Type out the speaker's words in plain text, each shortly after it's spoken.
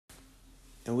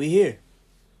And we here.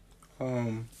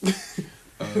 Um,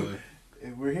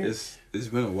 And we're here. it's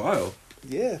been a while.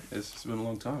 Yeah. It's been a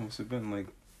long time. It's been like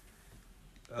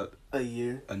A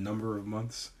year, a number of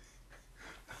months.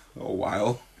 A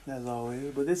while. as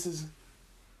always. But this is...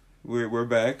 We're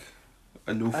back.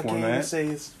 A new I format. can't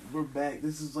even say we're back.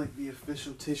 This is like the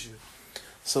official tissue.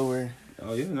 So we're...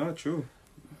 Oh yeah, no, true.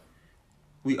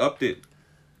 We upped it,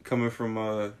 coming from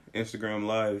Instagram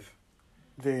Live.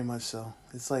 Very much so.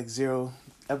 It's like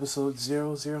episode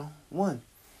 001.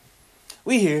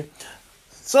 We here.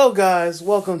 So guys,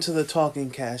 welcome to the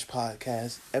Talking Cash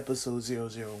Podcast, episode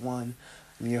 001.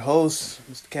 I'm your host,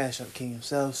 Mr. Cash Out King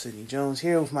himself, Sidney Jones,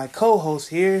 here with my co-host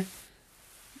here.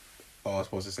 Oh, I was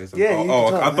supposed to say something. Yeah, you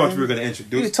can talk, I thought man. you were gonna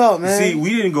introduce. You can talk, man. See, we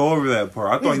didn't go over that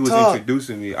part. I thought he was talk.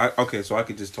 introducing me. Okay, so I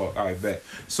could just talk. All right, bet.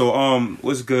 So,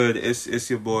 what's good? It's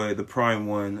your boy, the prime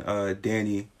one,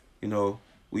 Danny. You know,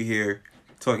 we here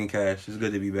talking cash. It's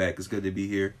good to be back. It's good to be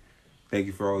here. Thank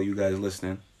you for all you guys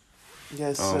listening.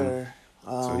 Yes, sir.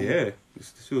 So yeah,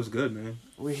 this feels good, man.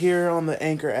 We're here on the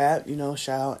Anchor app.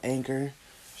 Shout out Anchor.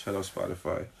 Shout out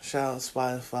Spotify. Shout out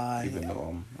Spotify. Even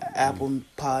though Apple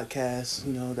Podcasts.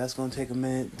 That's gonna take a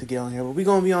minute to get on here, but we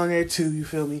gonna be on there too. You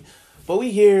feel me? But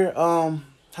we here. How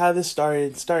this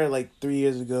started like 3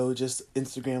 years ago. Just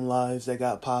Instagram lives that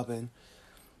got popping.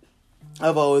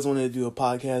 I've always wanted to do a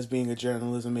podcast, being a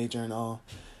journalism major and all,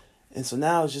 and so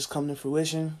now it's just come to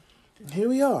fruition. Here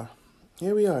we are,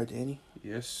 Danny.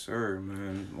 yes, sir,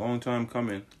 man. Long time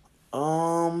coming.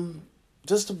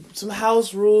 Just some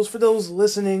house rules for those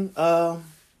listening.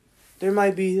 There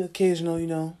might be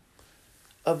occasional,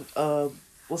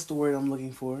 what's the word I'm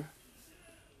looking for?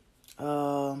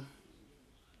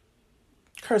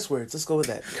 Curse words. Let's go with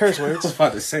that. Curse I was words.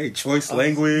 about to say choice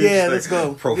language. Yeah, let's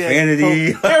go.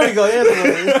 Profanity. Yeah, there we go.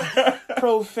 Yeah,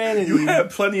 profanity. You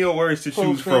had plenty of words to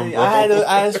choose from, bro. I had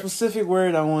a specific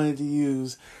word I wanted to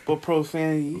use, but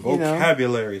profanity.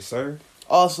 Vocabulary, sir.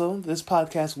 Also, this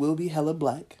podcast will be hella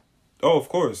black. Oh, of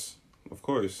course.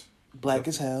 Black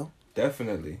as hell.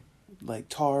 Definitely. Like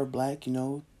tar black,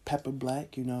 pepper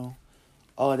black,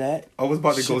 all that. I was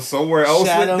about to go somewhere else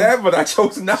with that, but I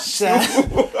chose not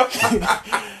to.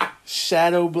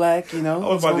 Shadow black, I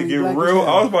was about to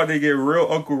get real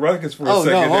Uncle Ruckus for a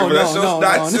second there, but I chose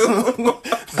not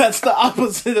to. That's the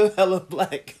opposite of hella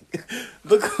black.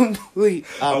 The complete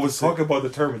opposite. I was talking about the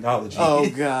terminology. Oh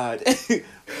God.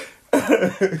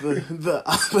 the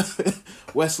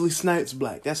Wesley Snipes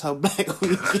black. That's how black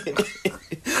we get.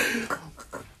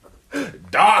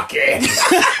 Darkin.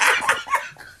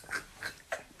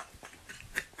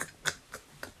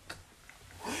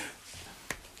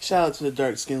 Shout out to the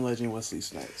dark skinned legend Wesley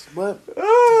Snipes. But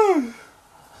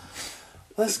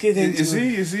let's get into it.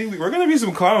 You see, we're gonna be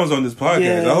some clowns on this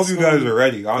podcast. I hope you guys are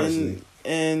ready, honestly.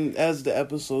 And as the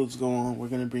episodes go on, we're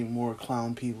gonna bring more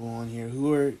clown people on here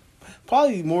who are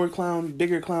probably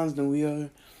bigger clowns than we are.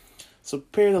 So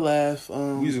prepare to laugh.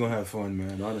 We just gonna have fun,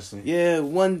 man. Honestly. Yeah,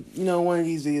 one of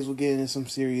these days we'll get into some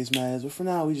serious matters, but for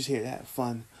now we just here to have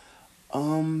fun.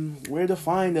 Where to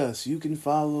find us? You can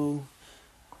follow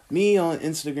me on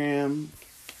Instagram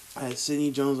at Sidney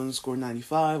Jones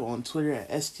 _95, on Twitter at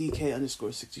STK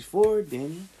 _64.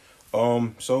 Danny.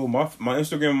 So my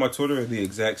Instagram and my Twitter are the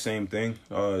exact same thing.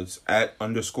 It's at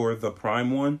 _the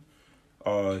prime one.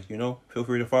 Feel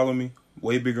free to follow me.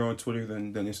 Way bigger on Twitter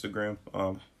than Instagram.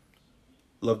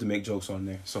 Love to make jokes on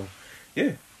there. So,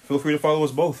 yeah, feel free to follow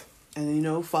us both.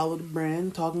 And, follow the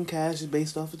brand. Talking Cash is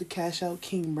based off of the Cash Out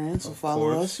King brand. So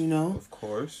follow us, Of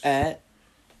course. At,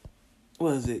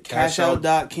 what is it?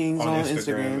 Cashout.kings on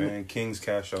Instagram. And Kings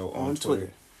Cash Out on Twitter.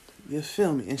 You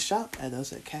feel me? And shop at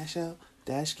us at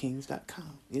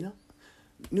cashout-kings.com.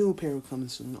 New apparel coming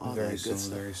soon. All that good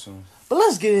stuff. Very soon. But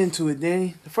let's get into it,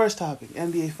 Danny. The first topic,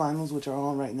 NBA Finals, which are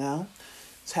on right now.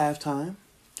 It's halftime.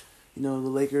 The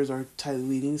Lakers are tightly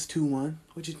leading. It's 2-1.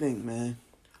 What you think, man?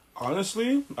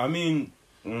 Honestly, I mean,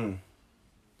 I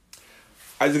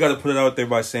just got to put it out there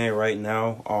by saying right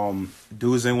now,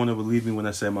 dudes didn't want to believe me when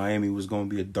I said Miami was going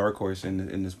to be a dark horse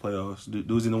in this playoffs.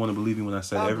 Dudes didn't want to believe me when I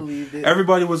said believed it.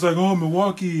 Everybody was like, oh,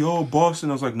 Milwaukee, oh, Boston.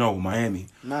 I was like, no, Miami.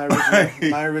 My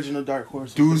original dark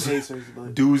horse dudes, was the Pacers.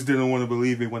 But... Dudes didn't want to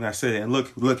believe me when I said it. And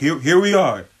look, here we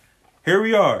are. Here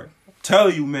we are. Tell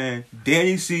you, man,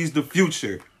 Danny sees the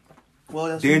future.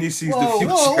 Well, Danny sees the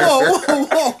future.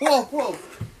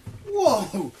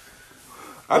 Whoa.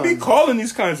 I be calling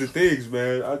these kinds of things,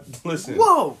 man.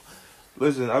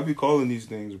 Listen, I be calling these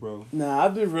things, bro. Nah, I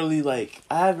haven't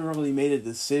really made a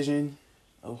decision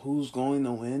of who's going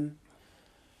to win.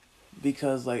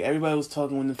 Because, everybody was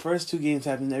talking, when the first two games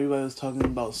happened, everybody was talking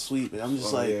about sweep. And I'm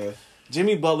just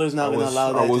Jimmy Butler's not going to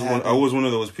allow that to happen. I was one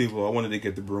of those people. I wanted to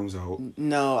get the brooms out.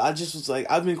 No, I just was like,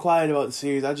 I've been quiet about the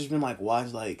series. I've just been like,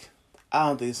 watch, like, I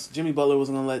don't think Jimmy Butler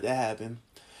wasn't going to let that happen.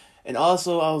 And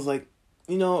also, I was like,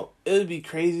 you know, it would be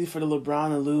crazy for the LeBron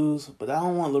to lose, but I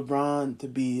don't want LeBron to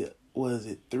be,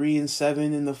 3-7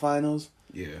 in the finals?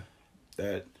 Yeah,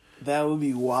 that would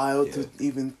be wild to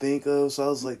even think of. So I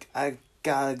was like, I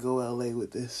gotta go LA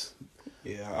with this.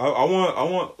 Yeah, I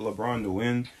want LeBron to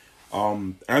win.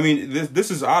 I mean,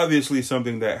 this is obviously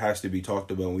something that has to be talked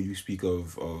about when you speak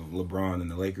of LeBron and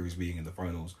the Lakers being in the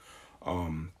finals.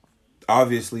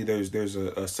 Obviously, there's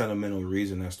a sentimental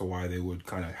reason as to why they would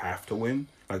kind of have to win.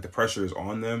 Like, the pressure is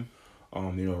on them.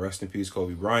 Rest in peace,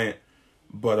 Kobe Bryant.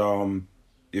 But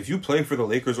if you play for the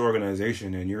Lakers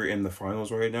organization and you're in the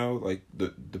finals right now, like,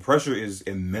 the pressure is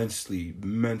immensely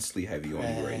heavy on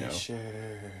you right now.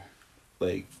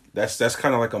 Like, that's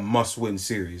kind of like a must-win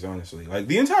series, honestly. Like,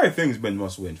 the entire thing's been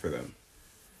must-win for them.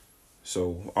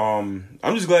 So, I'm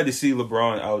just glad to see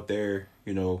LeBron out there,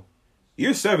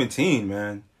 Year 17,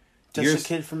 man. Just a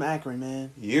kid from Akron,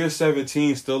 man. Year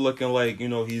 17, still looking like,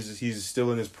 he's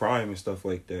still in his prime and stuff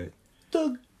like that.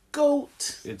 The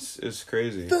GOAT. It's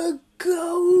crazy. The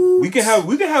GOAT. We can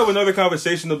have another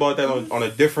conversation about that on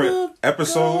a different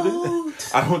episode.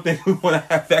 I don't think we want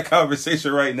to have that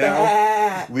conversation right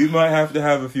now. We might have to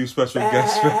have a few special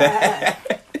guests for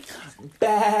that.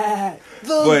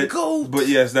 The GOAT. But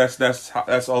yes,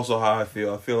 that's also how I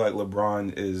feel. I feel like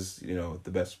LeBron is,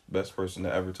 the best person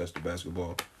to ever touch the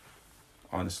basketball.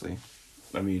 Honestly,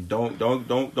 I mean, don't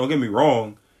get me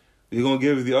wrong. You're gonna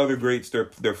give the other greats their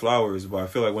flowers, but I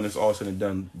feel like when it's all said and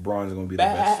done, Bron's gonna be the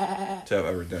best to have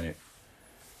ever done it.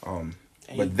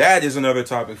 But that is another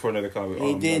topic for another comment.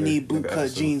 He didn't need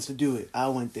bootcut jeans to do it. I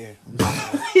went there.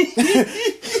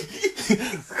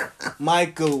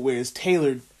 Michael wears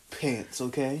tailored pants,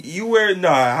 okay?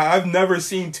 I've never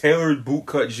seen tailored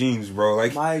bootcut jeans, bro.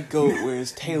 Like, my goat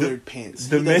wears tailored pants.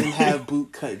 He doesn't have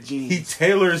bootcut jeans. He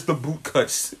tailors the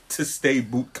bootcuts to stay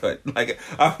bootcut. Like,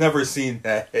 I've never seen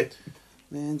that.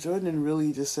 Man, Jordan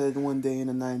really just said one day in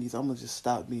the 90s, I'm gonna just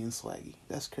stop being swaggy.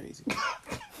 That's crazy.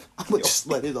 I'm gonna just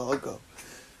let it all go.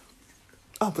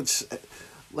 I'm gonna just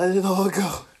let it all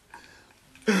go.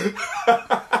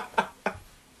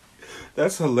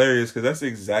 That's hilarious because that's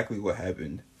exactly what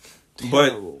happened.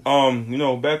 Terrible.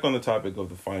 But, back on the topic of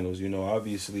the finals,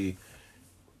 obviously,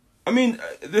 I mean,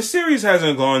 the series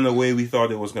hasn't gone the way we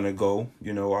thought it was going to go.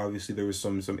 Obviously there was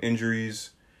some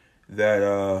injuries that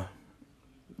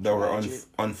were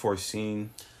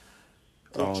unforeseen.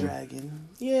 The Dragon.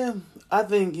 Yeah, I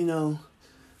think,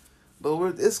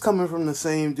 but it's coming from the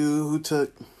same dude who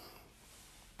took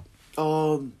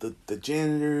all the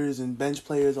janitors and bench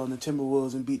players on the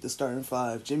Timberwolves and beat the starting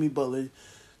five. Jimmy Butler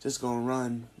just going to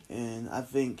run. And I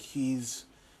think he's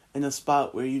in a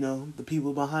spot where, the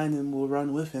people behind him will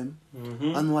run with him.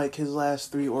 Mm-hmm. Unlike his last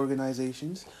three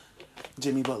organizations.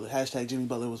 Jimmy Butler, # Jimmy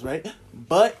Butler was right.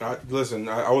 But I was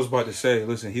about to say,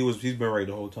 he's been right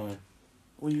the whole time.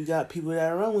 When you got people that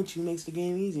run with you, makes the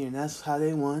game easier. And that's how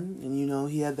they won. And,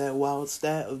 he had that wild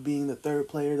stat of being the third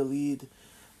player to lead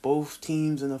both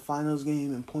teams in the finals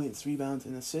game in points, rebounds,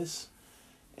 and assists.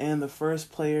 And the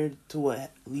first player to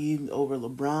lead over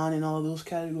LeBron in all those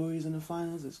categories in the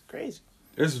finals. It's crazy.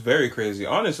 It's very crazy.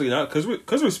 Honestly, not because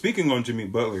we're speaking on Jimmy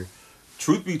Butler.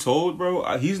 Truth be told,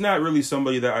 bro, he's not really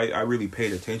somebody that I really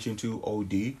paid attention to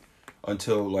OD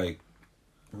until, like,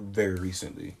 very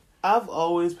recently. I've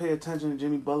always paid attention to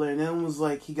Jimmy Butler, and then it was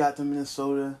like he got to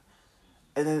Minnesota,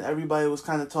 and then everybody was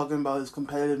kind of talking about his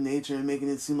competitive nature and making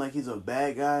it seem like he's a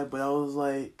bad guy, but I was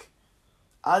like,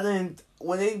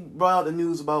 when they brought out the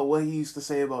news about what he used to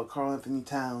say about Karl Anthony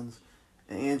Towns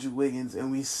and Andrew Wiggins,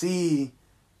 and we see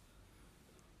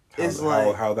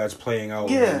how that's playing out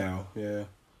right now. Yeah.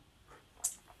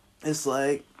 It's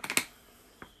like,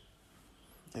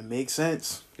 it makes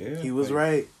sense. Yeah. He was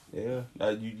right. Yeah.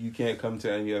 You can't come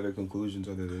to any other conclusions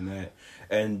other than that.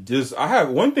 And I have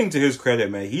one thing to his credit,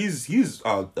 man. He's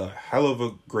a hell of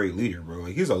a great leader, bro.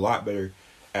 Like, he's a lot better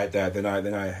at that than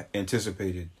I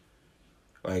anticipated.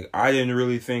 Like, I didn't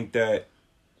really think that...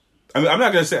 I mean, I'm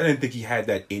not going to say I didn't think he had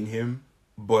that in him,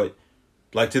 but,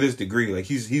 like, to this degree, like,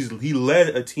 he led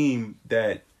a team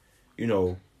that,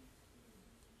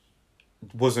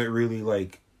 wasn't really,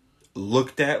 like,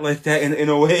 looked at like that in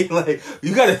a way. Like,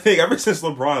 you got to think, ever since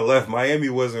LeBron left, Miami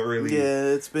wasn't really... Yeah,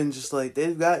 it's been just like,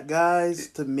 they've got guys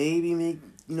to maybe make,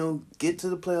 get to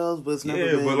the playoffs, but it's never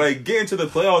been... Yeah, but, like, getting to the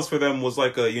playoffs for them was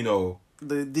like a,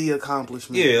 The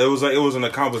accomplishment. Yeah, it was an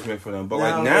accomplishment for them.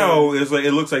 But now it's like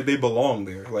it looks like they belong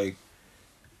there. Like,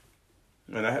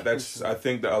 and I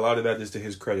think that a lot of that is to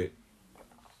his credit.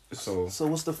 So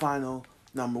what's the final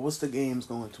number? What's the games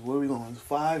going to? Where are we going?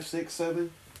 5, 6,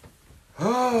 7?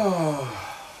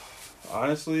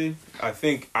 honestly, I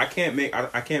think I can't make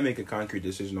a concrete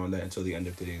decision on that until the end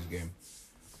of today's game.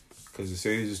 Because the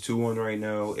series is 2-1 right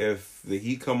now. If the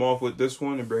Heat come off with this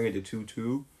one and bring it to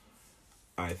 2-2,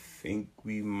 I think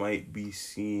we might be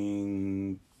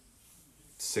seeing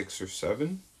 6 or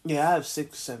 7. Yeah, I have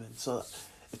 6, 7. So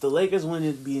if the Lakers win,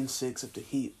 it'd be in 6. If the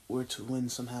Heat were to win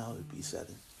somehow, it'd be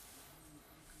 7.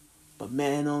 But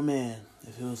man, oh man,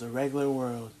 if it was a regular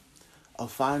world, a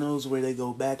finals where they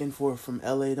go back and forth from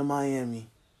LA to Miami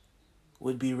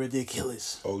would be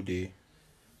ridiculous. OD.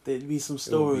 There'd be some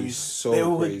stories. There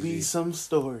would be some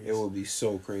stories. It would be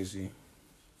so crazy.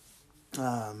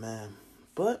 Ah, man.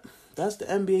 But that's the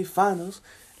NBA Finals.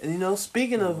 And, you know,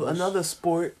 speaking of another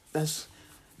sport that's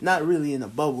not really in a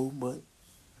bubble, but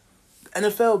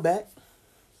NFL back.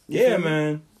 Yeah,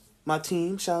 man. My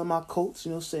team, shout out my Colts,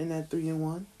 you know, sitting at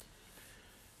 3-1.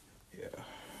 Yeah.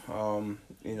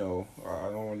 You know, I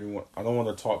don't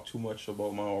want to talk too much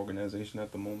about my organization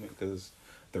at the moment because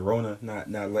the Rona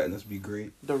not letting us be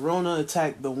great. The Rona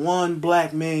attacked the one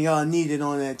black man y'all needed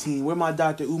on that team. Where my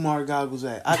Dr. Umar goggles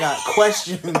at? I got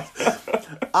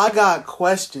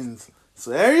questions.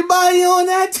 So everybody on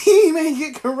that team ain't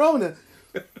get corona.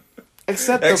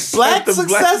 Except the black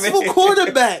successful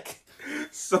quarterback.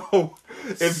 So,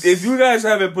 if you guys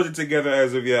haven't put it together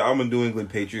as of yet, I'm a New England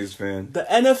Patriots fan. The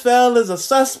NFL is a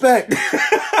suspect.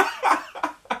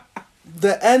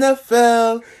 The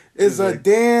NFL is a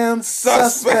damn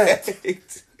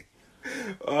suspect.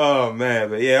 Oh man,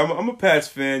 but yeah, I'm a Pats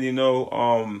fan. You know,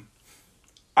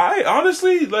 I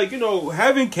honestly like, you know,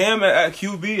 having Cam at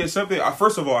QB is something.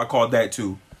 First of all, I called that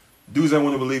too. Dudes, I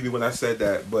want to believe me when I said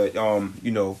that, but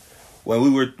you know, when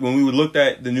we looked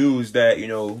at the news that, you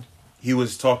know, he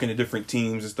was talking to different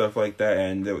teams and stuff like that,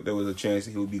 and there was a chance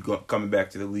that he would be coming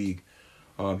back to the league.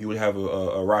 He would have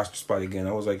a roster spot again.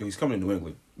 I was like, he's coming to New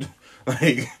England.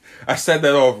 Like, I said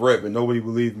that off rip, and nobody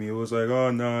believed me. It was like,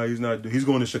 oh, nah, he's not. He's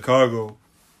going to Chicago.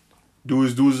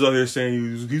 Dudes out here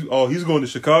saying he's going to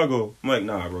Chicago. I'm like,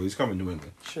 nah, bro, he's coming to New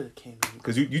England. Should have came.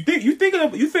 Because you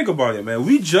think about it, man.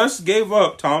 We just gave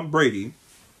up Tom Brady,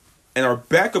 and our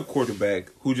backup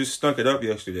quarterback, who just stunk it up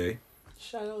yesterday.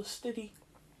 Shout out Stiddy.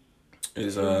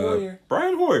 Is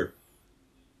Brian Hoyer.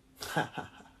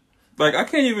 Like, I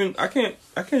can't even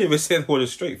say that with a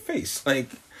straight face. Like,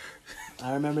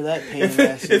 I remember that pain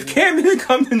last season. If Cam didn't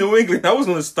come to New England, I was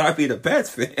gonna stop being a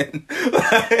Pats fan.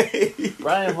 Like,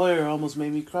 Brian Hoyer almost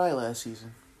made me cry last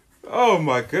season. Oh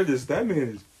my goodness, that man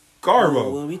is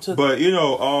garbo. But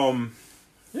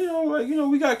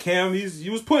we got Cam. He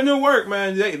was putting in work,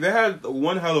 man. They had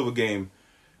one hell of a game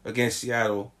against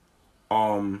Seattle.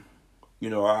 I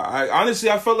honestly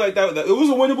felt like that it was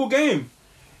a winnable game.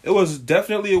 It was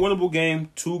definitely a winnable game.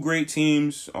 Two great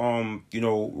teams.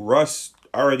 Russ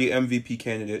already MVP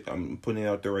candidate. I'm putting it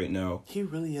out there right now. He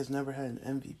really has never had an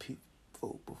MVP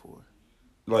vote before.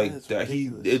 Like that,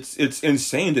 it's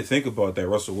insane to think about that.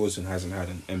 Russell Wilson hasn't had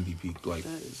an MVP that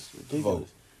is ridiculous. Vote.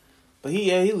 But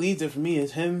he leads it for me.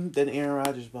 It's him, then Aaron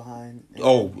Rodgers behind.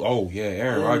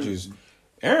 Aaron Rodgers.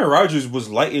 Aaron Rodgers was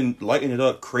lighting it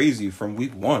up crazy from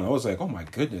week 1. I was like, oh my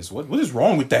goodness, what is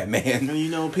wrong with that man?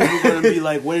 And people are gonna be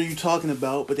like, what are you talking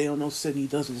about? But they don't know Sidney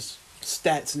does his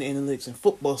stats and analytics and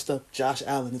football stuff. Josh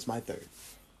Allen is my third.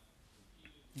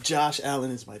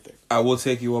 I will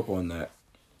take you up on that.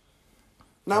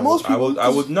 Now most people I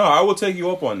will take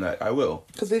you up on that. I will.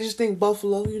 Because they just think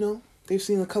Buffalo, they've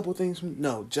seen a couple things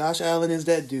no, Josh Allen is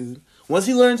that dude. Once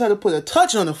he learns how to put a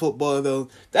touch on the football, though,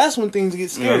 that's when things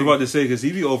get scary. I was about to say, because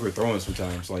he be overthrowing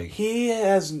sometimes. Like, he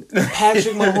has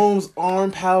Patrick Mahomes'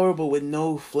 arm power, but with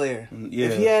no flair. Yeah.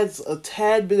 If he has a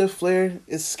tad bit of flair,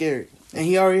 it's scary. And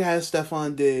he already has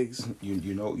Stephon Diggs.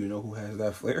 You know who has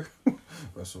that flair?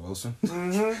 Russell Wilson.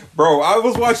 Mm-hmm. Bro, I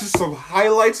was watching some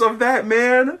highlights of that,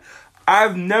 man.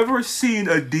 I've never seen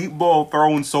a deep ball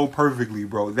thrown so perfectly,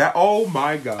 bro. Oh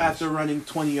my gosh. After running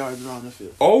 20 yards around the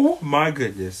field. Oh my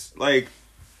goodness. Like,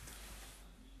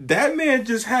 that man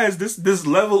just has this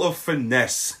level of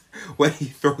finesse when he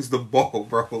throws the ball,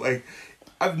 bro. Like,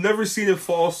 I've never seen it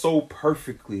fall so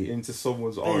perfectly into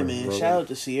someone's arm, man, bro. shout out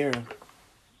to Sierra.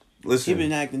 Listen. He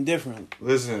been acting different.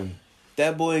 Listen.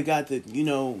 That boy got the,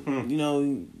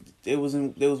 it was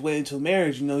waiting till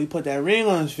marriage, he put that ring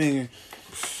on his finger.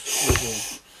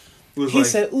 He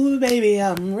said, "Ooh, baby,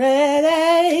 I'm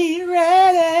ready."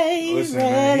 Listen,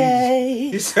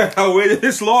 man, he said, "I waited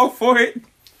this long for it."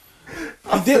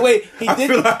 He did wait. I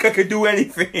feel like I could do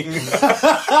anything. I'm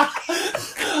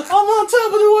on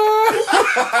top of the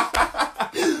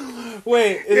world.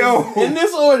 Wait, in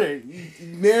this order: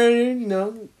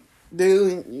 Mariner,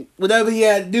 Dude, whatever he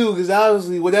had to do, because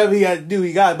obviously whatever he had to do,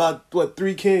 he got about,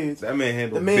 3 kids. That man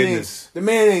handled business. The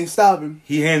man ain't stopping.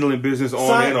 He handling business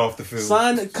on and off the field.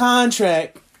 Signed the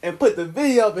contract and put the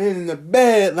video up of him in the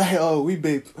bed like, oh, we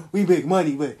big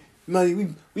money, but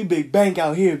we big bank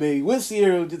out here, baby. With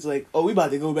Sierra, just like, oh, we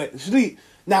about to go back to sleep.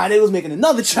 Nah, they was making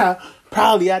another child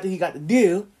probably after he got the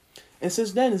deal, and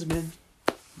since then it's been.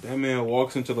 That man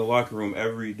walks into the locker room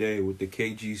every day with the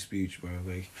KG speech, bro.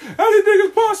 Like, anything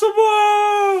is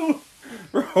possible,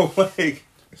 bro. Like,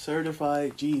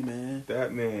 certified G, man.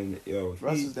 That man, yo,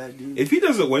 Russ is that dude. If he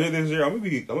doesn't win it this year, I'm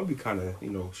gonna be kind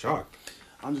of shocked.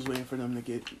 I'm just waiting for them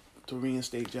to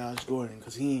reinstate Josh Gordon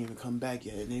because he ain't even come back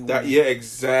yet. And yeah,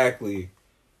 exactly.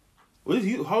 What is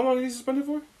he? How long is he suspended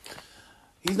for?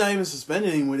 He's not even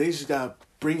suspended anymore. They just gotta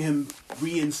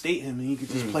reinstate him, and he could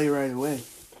just play right away.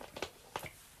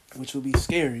 Which will be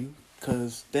scary,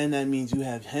 because then that means you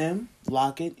have him,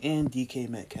 Lockett, and DK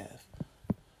Metcalf.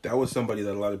 That was somebody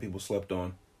that a lot of people slept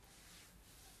on.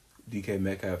 DK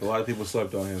Metcalf. A lot of people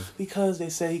slept on him. Because they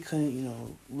said he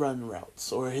couldn't, run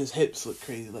routes, or his hips look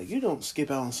crazy. Like, you don't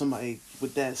skip out on somebody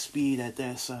with that speed at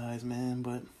that size, man,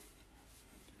 but...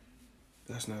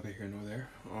 That's neither here nor there.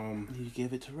 You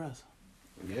give it to Russ.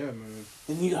 Yeah, man.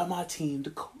 And you got my team,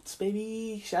 the Colts,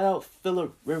 baby. Shout out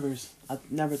Phillip Rivers. I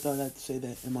never thought I'd say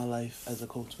that in my life as a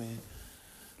Colts fan.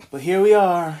 But here we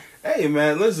are. Hey,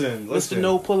 man, listen. Mr.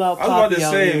 No Pull-Out Poppy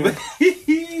out here.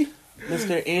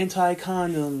 Mr.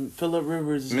 Anti-Condom, Phillip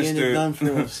Rivers is getting it done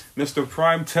for us. Mr.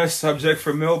 Prime Test Subject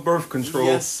for Male Birth Control.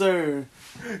 Yes, sir.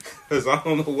 Because I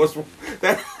don't know what's wrong.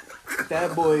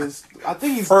 That boy is... I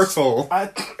think he's... fertile.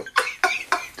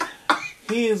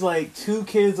 He is like 2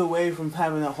 kids away from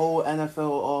having a whole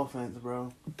NFL offense,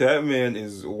 bro. That man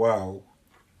is wow.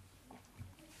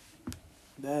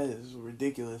 That is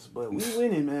ridiculous, but we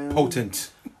winning, man.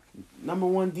 Potent. Number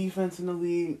 1 defense in the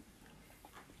league.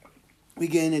 We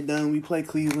getting it done. We play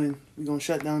Cleveland. We gonna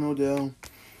shut down Odell.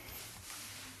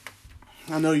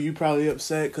 I know you probably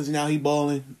upset because now he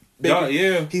balling.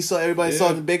 Yeah. He saw everybody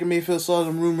saw the Baker Mayfield saw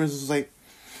them rumors. It was like,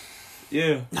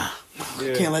 yeah,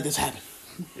 can't let this happen.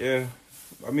 Yeah.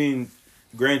 I mean,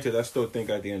 granted, I still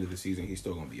think at the end of the season he's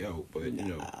still gonna be out, but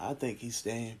I think he's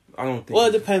staying. I don't think. Well,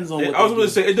 it depends on. I was going to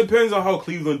say it depends on how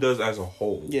Cleveland does as a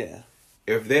whole. Yeah.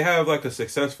 If they have like a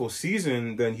successful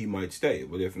season, then he might stay.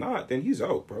 But if not, then he's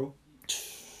out, bro.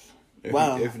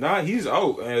 If not, he's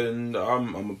out, and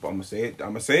I'm gonna say it. I'm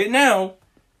gonna say it now.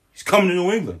 He's coming to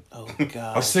New England. Oh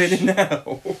God. I'll say it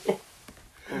now.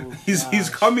 He's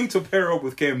coming to pair up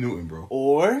with Cam Newton, bro.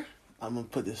 Or I'm gonna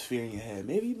put this fear in your head.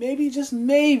 Maybe, just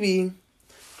maybe.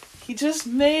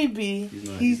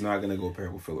 He's not gonna go pair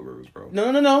up with Phillip Rivers, bro.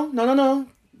 No.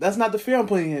 That's not the fear I'm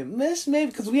putting in. Maybe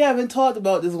because we haven't talked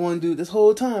about this one dude this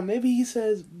whole time. Maybe he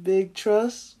says big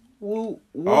trust. Woo.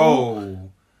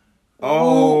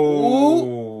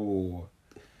 Oh.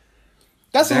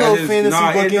 That's a little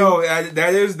fantasy booking. No,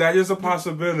 that is a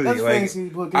possibility. That's fantasy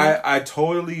booking. I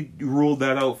totally ruled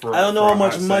that out for. I don't know how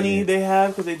much money they have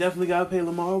because they definitely got to pay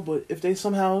Lamar. But if they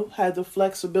somehow had the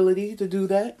flexibility to do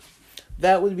that,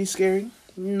 that would be scary.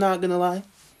 I'm not gonna lie.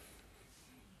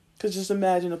 Cause just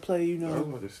imagine a play, I was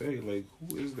about to say, like,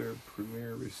 who is their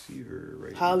premier receiver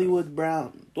right Hollywood now?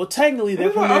 Brown. Well, technically, I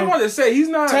was about to say he's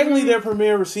not. Technically, their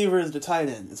premier receiver is the tight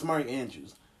end. It's Mark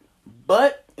Andrews,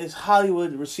 but it's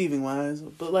Hollywood receiving wise.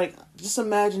 But like, just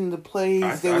imagine the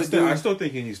plays they would do. I still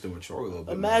think he needs to mature a little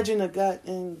bit. Imagine a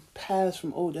goddamn pass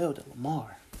from Odell to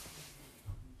Lamar.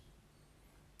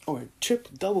 Or a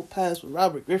triple-double pass with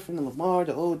Robert Griffin and Lamar.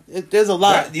 There's a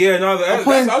lot. I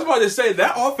was about to say,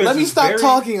 that offense. Let me stop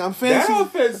talking. I'm fantasy. That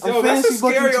offense, that's a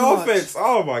scary offense.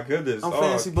 Oh, my goodness. I'm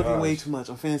fantasy booking way too much.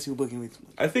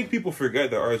 I think people forget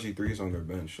that RG3 is on their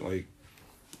bench. Like,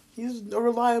 he's a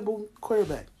reliable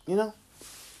quarterback,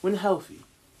 when healthy.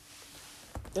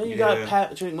 Then you got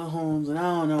Patrick Mahomes, and I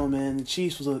don't know, man. The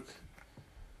Chiefs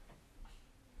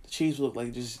look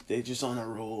like they're just on a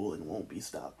roll and won't be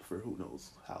stopped for who knows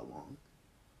how long.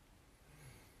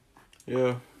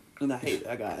 Yeah. And I hate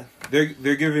that guy.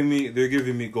 They're giving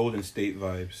me Golden State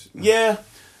vibes. Yeah.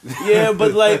 Yeah,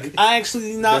 but like I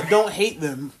actually don't hate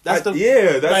them. That's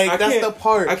the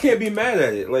part. I can't be mad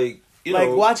at it. Like,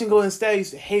 watching Golden State I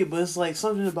used to hate, but it's like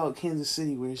something about Kansas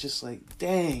City where it's just like,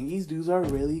 dang, these dudes are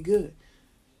really good.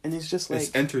 And it's just like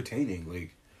it's entertaining.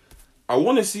 Like, I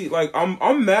want to see, like,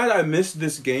 I'm mad I missed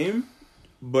this game,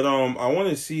 but I want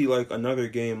to see like another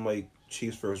game like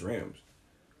Chiefs versus Rams.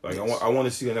 Like, I want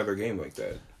to see another game like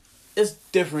that. It's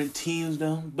different teams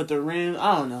though, but the Rams,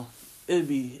 I don't know.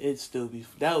 It'd still be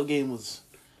that game was.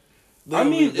 I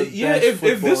mean, yeah. If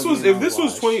this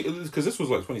was 20, because this was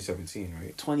like 2017,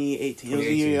 right? 2018. It was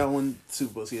the year I won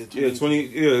Super Bowl. Yeah,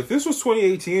 If this was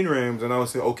 2018 Rams, then I would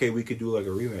say okay, we could do like a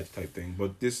rematch type thing.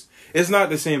 But it's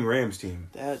not the same Rams team.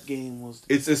 That game was.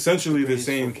 It's essentially the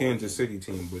same Kansas City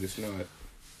team, but it's not.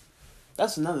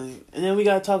 That's another thing. And then we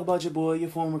gotta talk about your boy, your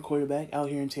former quarterback, out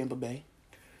here in Tampa Bay.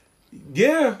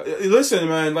 Yeah, listen,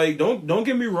 man. Like, don't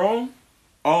get me wrong.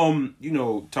 Tom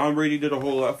Brady did a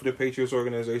whole lot for the Patriots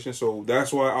organization, so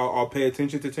that's why I'll pay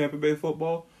attention to Tampa Bay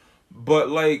football. But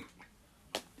like,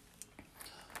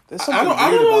 I don't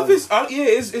know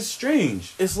if it's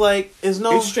strange. It's like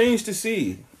it's strange to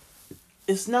see.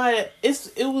 It's not.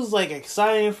 It was like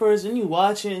exciting at first, and you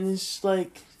watch it, and it's just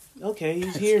like, okay,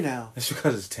 he's here now. It's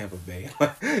because it's Tampa Bay.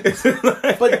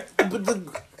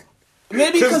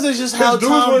 Maybe because it's just how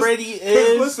Tom Brady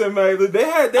is. Listen, man,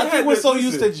 I think we're so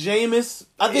used to Jameis.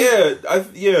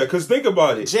 Because think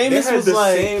about it. Jameis was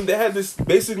they had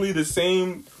basically the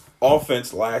same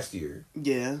offense last year.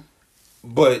 Yeah,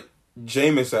 but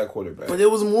Jameis at quarterback. But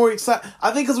it was more exciting.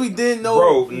 I think because we didn't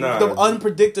know the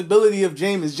unpredictability of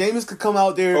Jameis. Jameis could come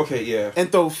out there,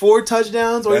 and throw 4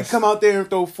 touchdowns, or he could come out there and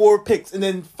throw 4 picks, and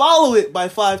then follow it by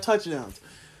 5 touchdowns.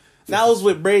 Now it's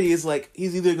with Brady. It's like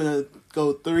he's either gonna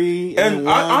go 3 and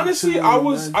 1, honestly, 2, I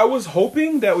was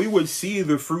hoping that we would see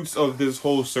the fruits of this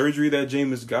whole surgery that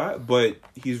Jameis got, but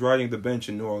he's riding the bench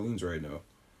in New Orleans right now.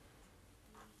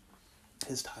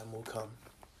 His time will come.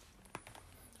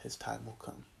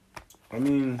 I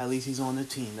mean, at least he's on the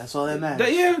team. That's all that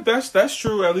matters. That's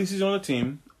true. At least he's on the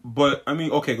team. But I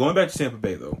mean, okay, going back to Tampa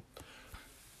Bay though.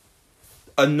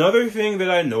 Another thing that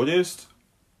I noticed,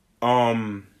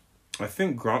 I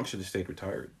think Gronk should have stayed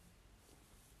retired.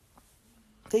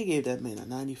 They gave that man a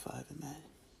 95 in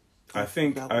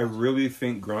Madden. I really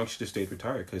think Gronk should have stayed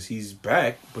retired because he's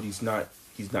back, but he's not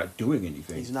doing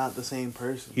anything. He's not the same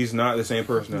person. He's not the same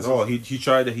person at all. He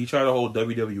tried a whole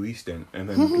WWE stint, and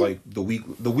then like the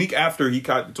week after he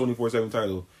caught the 24/7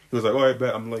 title, he was like, "All right,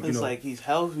 bet." I'm like, it's like he's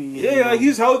healthy. Yeah,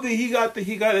 he's healthy. He got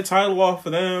the title off for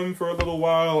them for a little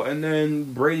while, and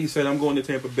then Brady said, "I'm going to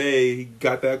Tampa Bay." He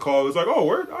got that call. It was like, "Oh,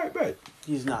 word, all right, bet."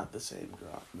 He's not the same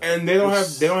Gronk. And they don't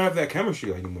have that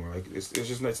chemistry anymore. Like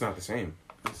it's not the same.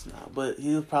 It's not, but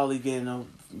he'll probably get in a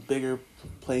bigger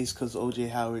place because O.J.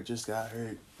 Howard just got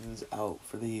hurt and is out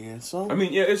for the year. So I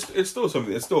mean, yeah, it's still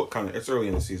something. It's still it's early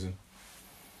in the season.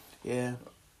 Yeah.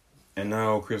 And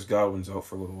now Chris Godwin's out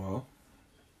for a little while.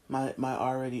 My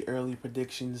already early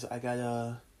predictions. I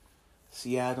got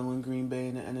Seattle and Green Bay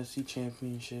in the NFC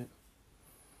Championship.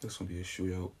 This gonna be a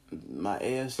shootout. My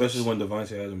AFC, especially when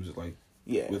Devontae Adams is like.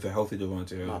 Yeah. With a healthy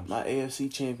Devontae Adams. My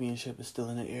AFC Championship is still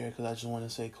in the air because I just want to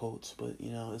say Colts, but,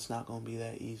 it's not going to be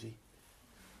that easy.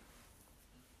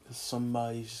 Because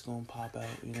somebody's just going to pop out,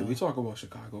 Can we talk about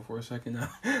Chicago for a second now?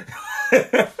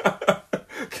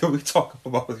 Can we talk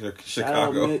about your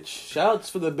Chicago?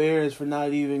 Shout-outs for the Bears for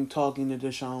not even talking to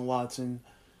Deshaun Watson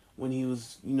when he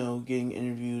was, getting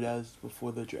interviewed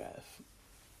before the draft.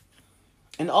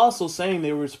 And also saying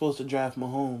they were supposed to draft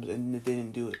Mahomes and they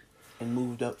didn't do it. And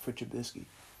moved up for Trubisky,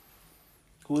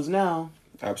 who is now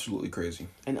absolutely crazy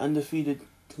and undefeated,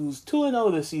 who's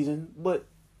 2-0 this season, but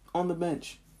on the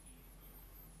bench.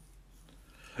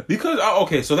 Because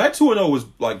so that 2-0 was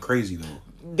like crazy though.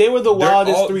 They were the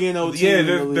wildest 3-0 team. Yeah,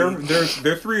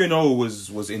 their 3-0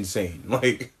 was insane.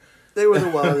 Like they were the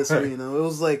wildest 3-0. It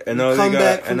was like now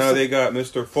they got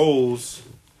Mr. Foles.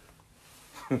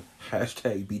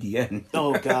 Hashtag BDN.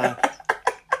 Oh God.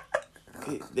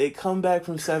 They come back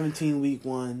from 17 week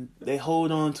 1. They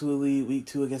hold on to a lead week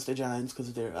 2 against the Giants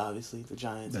because they're obviously the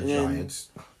Giants. Giants.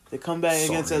 They come back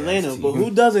against Atlanta, but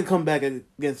who doesn't come back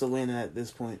against Atlanta at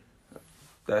this point?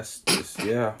 That's just,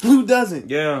 yeah. Who doesn't?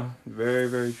 Yeah, very,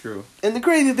 very true. And the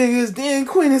crazy thing is Dan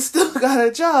Quinn has still got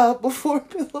a job before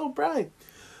Bill O'Brien.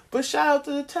 But shout out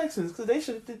to the Texans because they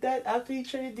should have did that after he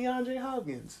traded DeAndre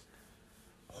Hopkins.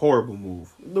 Horrible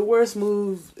move. The worst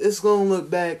move. It's going to look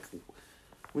back...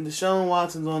 When Deshaun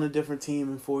Watson's on a different team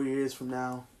in 4 years from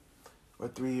now, or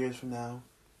 3 years from now,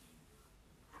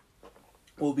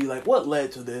 we'll be like, what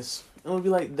led to this? And we'll be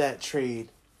like, that trade.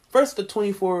 First, the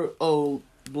 24-0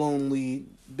 blown lead,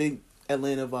 big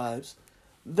Atlanta vibes.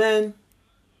 Then,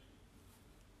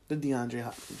 the DeAndre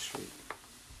Hopkins trade.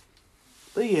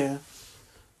 But yeah,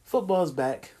 football's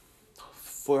back.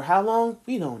 For how long?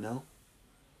 We don't know.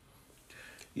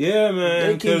 Yeah, man.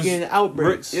 They keep getting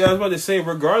outbreaks. I was about to say,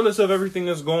 regardless of everything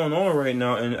that's going on right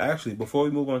now, and actually, before we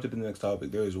move on to the next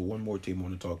topic, there is one more team I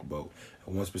want to talk about,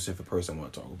 and one specific person I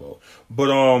want to talk about.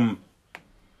 But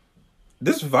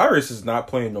this virus is not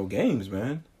playing no games,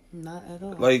 man. Not at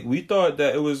all. Like we thought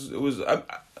that it was.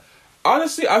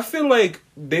 Honestly, I feel like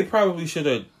they probably should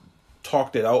have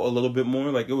talked it out a little bit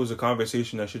more. Like, it was a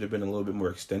conversation that should have been a little bit more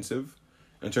extensive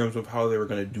in terms of how they were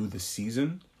going to do the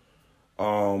season.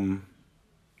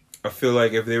 I feel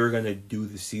like if they were going to do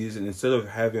the season, instead of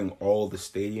having all the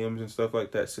stadiums and stuff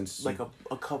like that, since... Like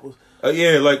a couple...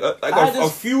 a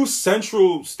few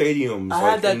central stadiums. I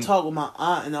had that talk with my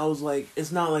aunt, and I was like,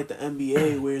 it's not like the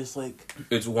NBA where it's like...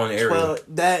 It's one area.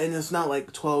 And it's not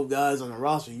like 12 guys on the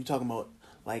roster. You're talking about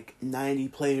like 90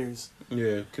 players.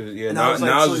 Yeah, because now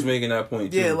I was just making that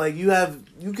point too. Yeah, like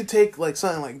you could take like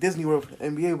something like Disney World for the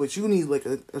NBA, but you need like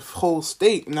a whole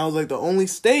state. And I was like, the only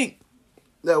state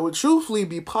that would truthfully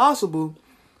be possible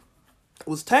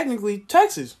was technically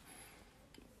Texas.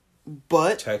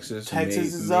 But Texas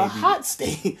is a hot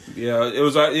state. Yeah, it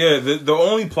was. The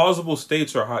only plausible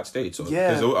states are hot states.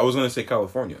 Yeah, I was gonna say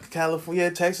California.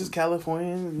 Texas,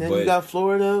 California, and then you got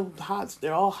Florida.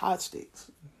 They're all hot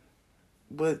states.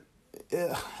 But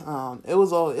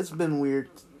it's been weird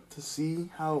to see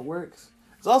how it works.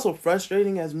 It's also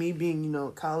frustrating as me being,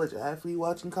 a college athlete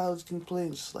watching college teams play.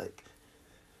 And just like,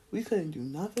 we couldn't do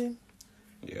nothing.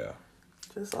 Yeah.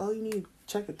 Just all you need,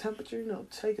 check a temperature,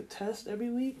 take a test every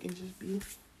week and just be...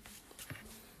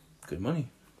 Good money.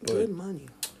 Good money.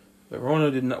 But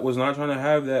Rona was not trying to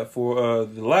have that for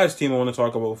the last team I want to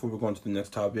talk about before we go on to the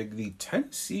next topic, the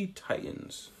Tennessee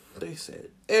Titans. They said,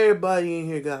 everybody in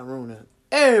here got Rona.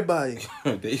 Everybody.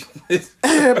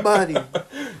 Everybody.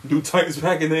 Do Titans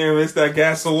back in there, and it's that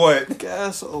gas or what?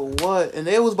 Gas or what? And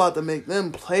they was about to make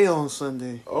them play on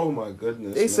Sunday. Oh my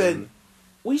goodness. They said,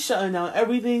 we shutting down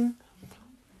everything,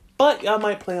 but y'all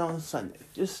might play on Sunday.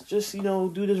 Just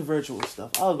do this virtual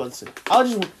stuff. I was about to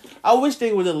say, I wish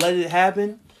they would have let it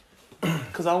happen,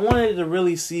 because I wanted to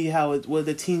really see what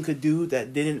the team could do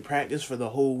that didn't practice for the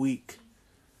whole week,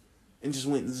 and just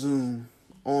went Zoom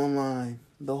online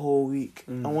the whole week.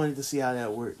 I wanted to see how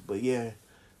that worked, but yeah,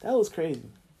 that was crazy.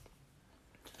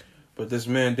 But this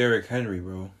man Derrick Henry,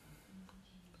 bro,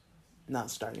 not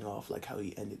starting off like how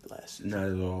he ended last season. Not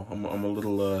at all. I'm a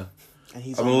little and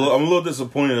I'm a little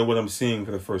disappointed at what I'm seeing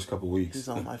for the first couple weeks. He's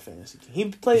on my fantasy team. He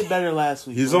played better last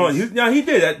week. He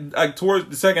did. Like towards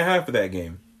the second half of that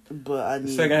game. But the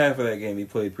second half of that game, he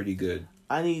played pretty good.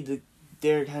 I need the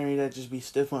Derrick Henry that just be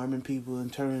stiff arming people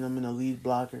and turning them into lead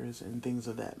blockers and things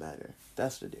of that matter.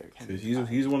 That's the Derrick Henry.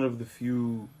 He's one of the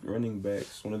few running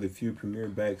backs, one of the few premier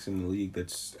backs in the league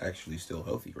that's actually still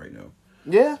healthy right now.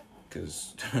 Yeah.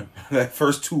 Because that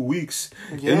first 2 weeks,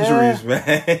 injuries,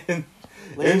 man.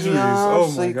 Injuries.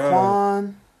 Oh my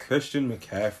God. Christian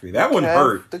McCaffrey. That one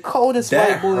hurt. The coldest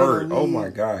white boy hurt. in the Oh league. my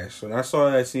gosh. When I saw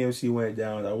that CMC went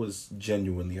down, I was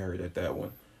genuinely hurt at that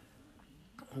one.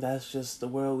 That's just the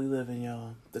world we live in,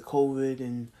 y'all. The COVID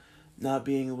and not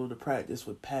being able to practice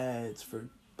with pads for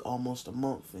almost a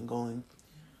month and going...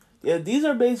 Yeah, these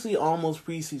are basically almost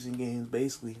preseason games,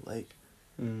 basically. Like,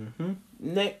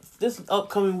 this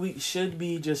upcoming week should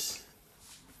be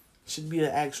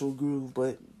an actual groove,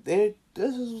 but this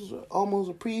is almost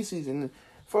a preseason.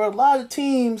 For a lot of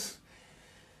teams,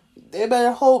 they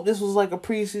better hope this was like a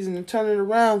preseason and turn it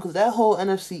around, because that whole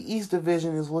NFC East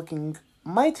division is looking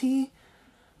mighty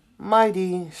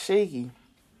shaky.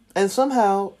 And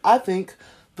somehow, I think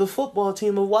the football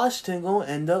team of Washington gonna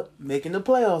end up making the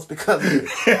playoffs because of it.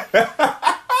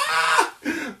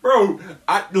 Bro,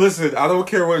 listen, I don't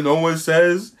care what no one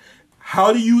says.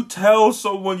 How do you tell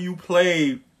someone you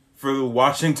play for the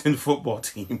Washington football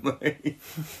team?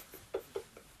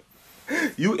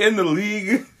 You in the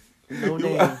league? No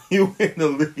name. You in the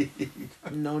league?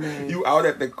 No name. You out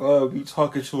at the club? You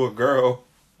talking to a girl?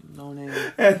 No name.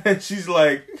 And then she's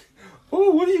like,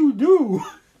 "Oh, what do you do?"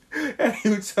 And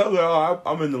you tell her, "Oh,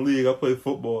 I'm in the league. I play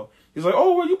football." He's like,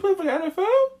 "Oh, well, you play for the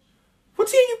NFL? What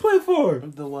team you play for?"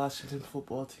 The Washington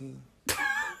football team.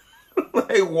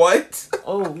 Like, what?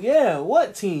 Oh, yeah.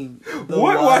 What team?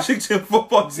 Washington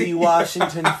football team? The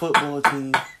Washington football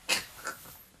team.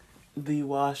 The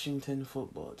Washington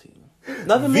football team.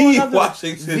 Nothing more. Nothing.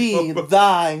 Washington.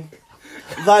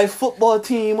 Thy football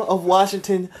team of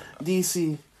Washington,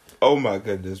 D.C. Oh my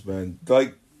goodness, man!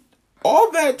 Like all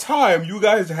that time you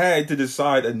guys had to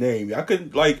decide a name. I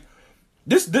couldn't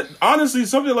this honestly,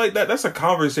 something like that. That's a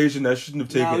conversation that shouldn't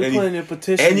have taken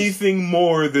anything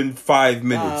more than 5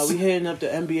 minutes. We heading up to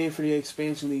NBA for the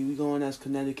expansion league. We going as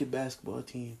Connecticut basketball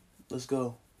team. Let's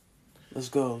go.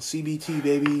 CBT,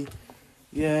 baby.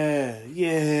 Yeah.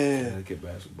 Connecticut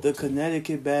basketball. The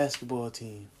Connecticut basketball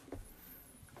team.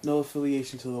 No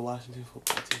affiliation to the Washington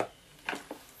football team.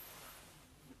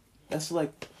 That's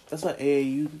like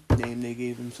AAU name they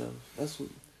gave themselves.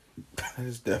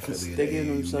 That's definitely they gave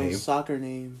AAU themselves name. Soccer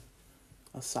name,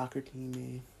 a soccer team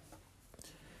name.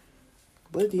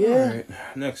 But yeah, All right,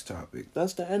 next topic.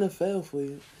 that's the NFL for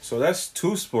you. So that's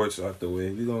 2 sports out the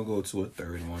way. We're gonna go to a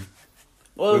third one.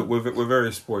 Well, We're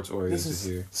very sports this oriented is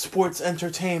here. sports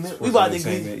entertainment. Sports we about to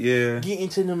entertainment, get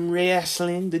into them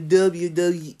wrestling, the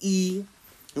WWE.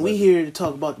 And we here to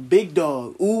talk about the big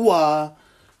dog, ooh-wah,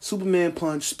 Superman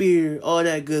punch, spear, all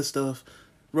that good stuff.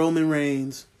 Roman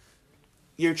Reigns,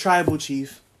 your tribal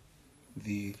chief.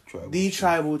 The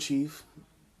Tribal chief.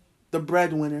 The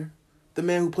breadwinner. The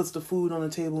man who puts the food on the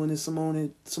table in his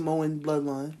Samoan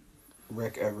bloodline.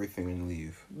 Wreck everything and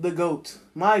leave. The GOAT.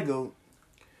 My GOAT.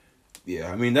 Yeah,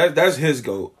 I mean that's his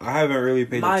GOAT. I haven't really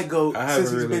paid My GOAT since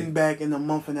he's really been back in a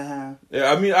month and a half.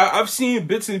 Yeah, I mean I've seen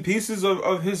bits and pieces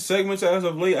of his segments as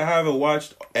of late. I haven't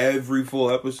watched every full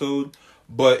episode.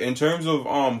 But in terms of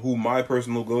who my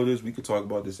personal GOAT is, we could talk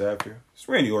about this after. It's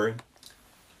Randy Orton.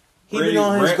 He been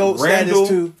on his GOAT status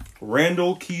too.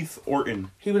 Randall Keith Orton.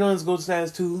 He been on his GOAT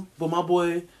status too. But my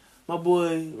boy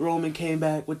Roman came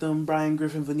back with them Brian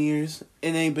Griffin veneers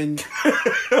and ain't been.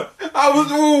 I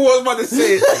was about to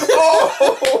say it.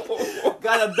 Oh,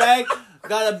 got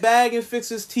a bag and fix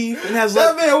his teeth and has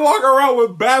that man walk around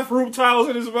with bathroom tiles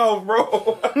in his mouth,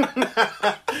 bro.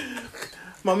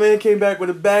 My man came back with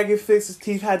a bag and fixed his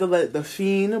teeth. Had to let the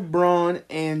Fiend, Braun,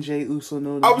 and Jey Uso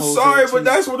know. I'm sorry, but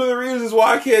that's one of the reasons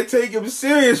why I can't take him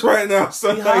serious right now.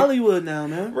 So he Hollywood now,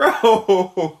 man.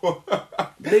 Bro,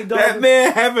 Big dog. That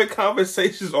man having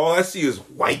conversations, all I see is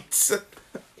whites.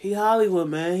 He Hollywood,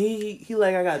 man. He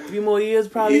like, I got 3 more years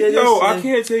probably. I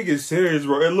can't take it serious,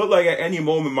 bro. It looked like at any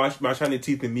moment my shiny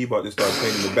teeth and me about to start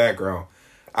playing in the background.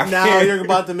 Now you're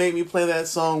about to make me play that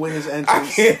song with his entrance.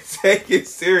 I can't take it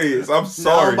serious. I'm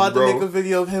sorry, I'm about bro. to make a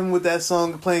video of him with that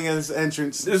song playing at his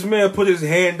entrance. This man put his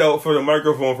hand out for the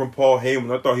microphone from Paul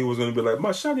Heyman. I thought he was going to be like,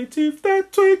 my shiny teeth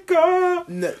that twinkle.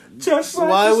 No, just like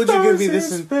why would you give me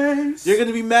this? You're going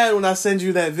to be mad when I send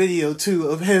you that video, too,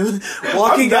 of him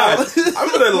walking out. I'm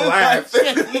going to laugh.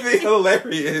 It's going to be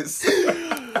hilarious.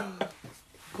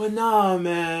 But nah,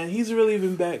 man. He's really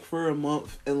been back for a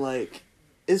month. And, like,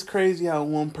 it's crazy how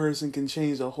one person can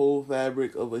change the whole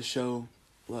fabric of a show.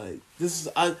 Like, this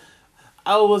is... I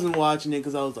wasn't watching it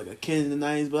because I was like a kid in the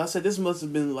 90s, but I said this must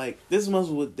have been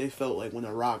what they felt like when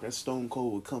The Rock or Stone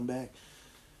Cold would come back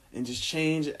and just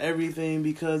change everything,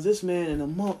 because this man in a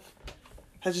month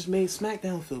has just made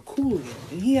SmackDown feel cool again.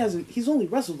 And he's only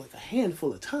wrestled like a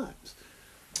handful of times.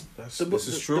 This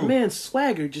is true. The man's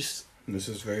swagger just... This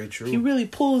is very true. He really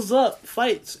pulls up,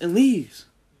 fights, and leaves.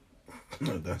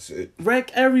 No, that's it.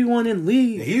 Wreck everyone and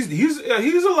leave.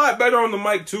 He's a lot better on the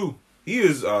mic too. He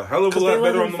is a hell of a lot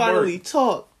better on the finally mic.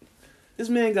 Talk. This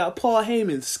man got Paul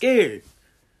Heyman scared.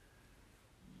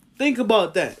 Think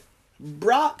about that.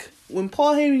 Brock, when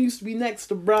Paul Heyman used to be next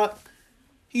to Brock,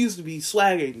 he used to be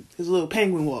swaggering his little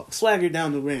penguin walk, swagger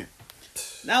down the ramp.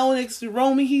 Now next to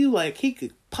Roman, he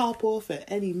could pop off at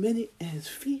any minute, and his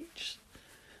feet.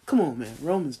 Come on, man,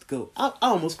 Roman's the GOAT. I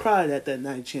almost cried at that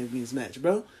Night Champions match,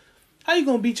 bro. How you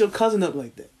gonna beat your cousin up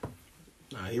like that?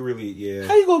 Nah, he really, yeah.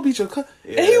 How you gonna beat your cousin?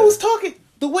 Yeah. And he was talking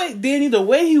the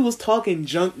way he was talking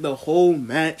junk the whole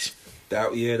match.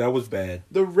 That was bad.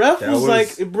 The ref was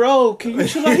like, bro, can you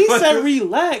chill out? He said,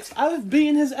 relax. I've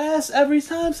beaten his ass every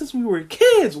time since we were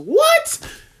kids. What?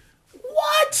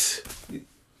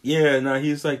 Yeah, nah,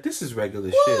 he's like, this is regular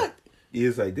shit. He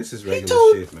was like, this is regular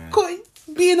shit, man. Corey,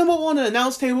 being him up on the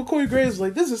announce table, Corey Graves was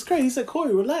like, this is crazy. He said,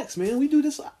 Corey, relax, man. We do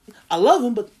this. I love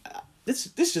him, but this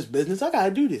is just business. I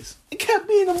gotta do this. He kept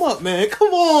beating him up, man.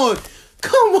 Come on.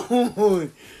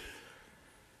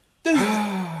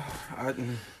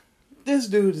 This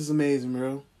dude is amazing,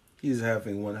 bro. He's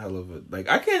having one hell of a... Like,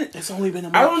 I can't... It's only been a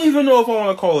month. I don't even know if I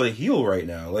want to call it a heel right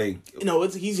now. Like...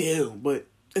 He's heel, but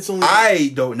it's only...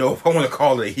 I don't know if I want to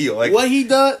call it a heel. Like, what he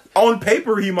done... On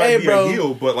paper, he might be a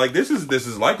heel, but, like, this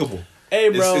is likable. Hey,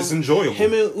 bro. It's enjoyable.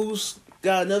 Him and Uso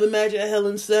got another match at Hell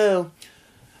in a Cell.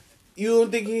 You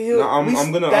don't think he heel? No, I'm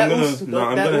gonna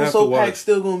have to watch. Pack's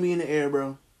still gonna be in the air,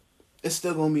 bro. It's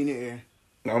still gonna be in the air.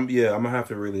 I'm gonna have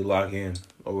to really lock in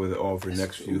over the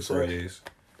next few Fridays.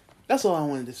 That's all I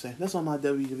wanted to say. That's all my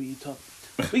WWE talk.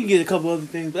 We can get a couple other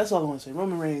things, but that's all I want to say.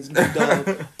 Roman Reigns, big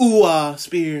dog, ooh-ah,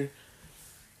 spear.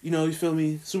 You feel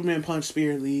me? Superman punch,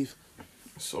 spear, leave.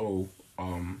 So,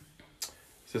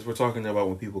 since we're talking about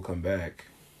when people come back,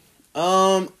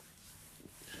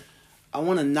 I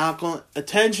want to knock on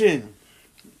attention.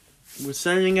 We're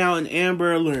sending out an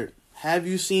Amber Alert. Have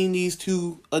you seen these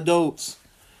 2 adults?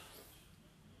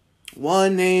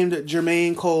 One named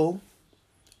Jermaine Cole,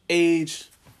 age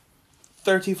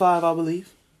 35, I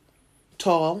believe.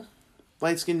 Tall,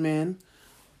 light-skinned man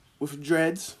with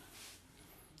dreads.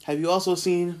 Have you also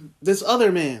seen this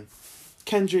other man,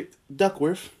 Kendrick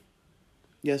Duckworth,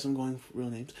 Yes, I'm going for real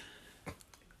names.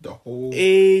 The whole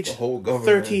government.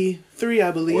 33,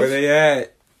 I believe. Where they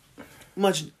at?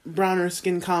 Much browner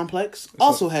skin complex.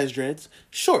 Also has dreads.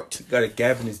 Short. Got a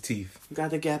gap in his teeth.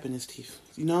 Got a gap in his teeth.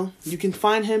 You know, you can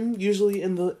find him usually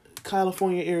in the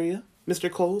California area.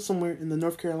 Mr. Cole, somewhere in the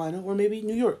North Carolina or maybe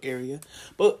New York area.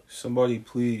 But somebody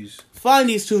please find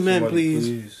these two men,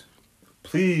 please.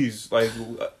 Please, like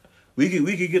we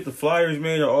could get the flyers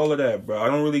made and all of that, bro. I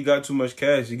don't really got too much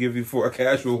cash to give you for a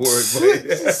cash reward,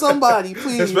 but somebody,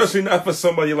 please. Especially not for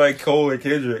somebody like Cole and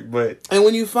Kendrick, but and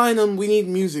when you find them, we need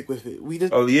music with it. We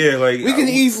just like we can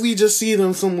easily just see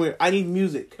them somewhere. I need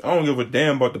music. I don't give a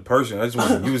damn about the person. I just want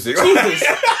the music.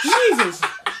 Jesus.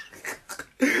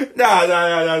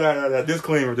 Nah.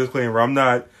 Disclaimer. I'm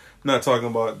not talking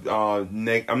about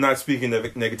I'm not speaking of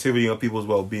negativity on people's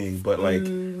well-being, but like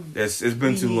it's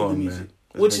been too long, man.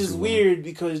 Which is weird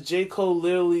because J. Cole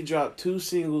literally dropped 2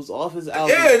 singles off his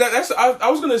album. Yeah, I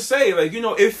was gonna say, like, you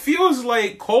know, it feels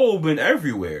like Cole been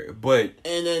everywhere, but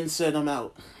and then said I'm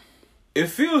out. It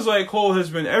feels like Cole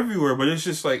has been everywhere, but it's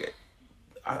just like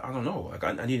I don't know. Like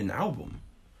I need an album.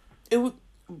 It would.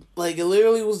 Like, it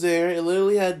literally was there. It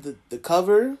literally had the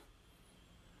cover.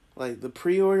 Like, the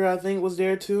pre-order, I think, was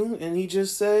there, too. And he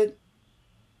just said,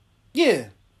 yeah.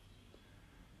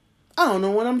 I don't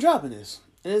know when I'm dropping this.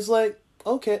 And it's like,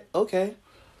 okay.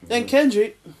 Then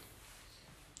Kendrick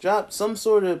dropped some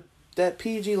sort of that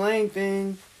PG Lang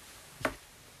thing.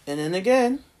 And then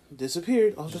again,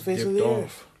 disappeared off the face of the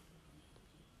earth.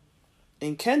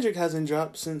 And Kendrick hasn't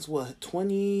dropped since, what,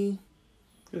 20... He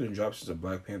hasn't dropped since a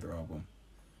Black Panther album.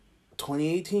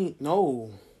 2018.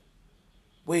 No.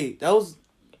 Wait, that was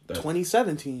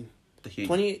 2017.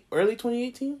 Early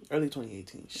 2018? Early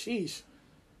 2018.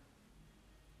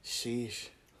 Sheesh.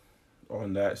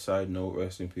 On that side note,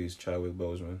 rest in peace, Chadwick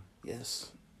Boseman.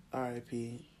 Yes.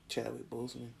 R.I.P. Chadwick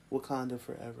Boseman. Wakanda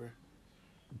forever.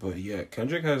 But yeah,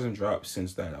 Kendrick hasn't dropped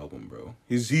since that album, bro.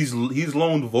 He's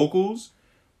loaned vocals.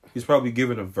 He's probably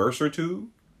given a verse or two.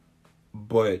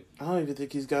 But I don't even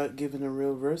think he's got given a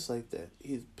real verse like that.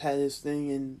 He's had his thing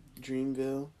in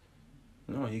Dreamville.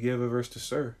 No, he gave a verse to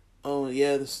Sir. Oh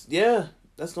yeah, that's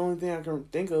the only thing I can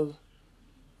think of.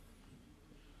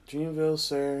 Dreamville,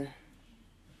 Sir.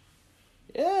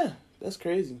 Yeah, that's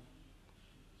crazy.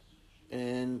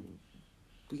 And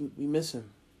we miss him.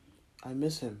 I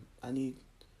miss him. I need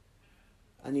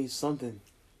something.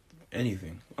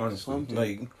 Anything, honestly. Something.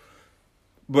 Like.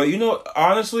 But, you know,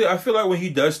 honestly, I feel like when he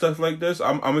does stuff like this,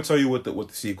 I'm going to tell you what the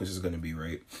sequence is going to be,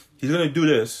 right? He's going to do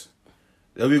this.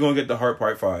 Then we're going to get the Heart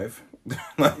Part 5.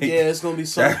 Like, yeah, it's going to be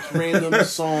some random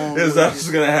song. That's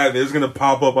just going to happen. It's going to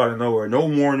pop up out of nowhere. No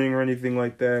warning or anything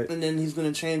like that. And then he's going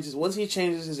to change his... Once he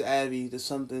changes his Abby to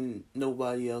something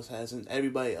nobody else has, and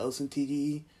everybody else in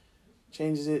TDE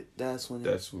changes it, that's when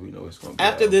we know it's going to be.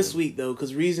 After this week, though,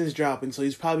 because Reason's dropping, so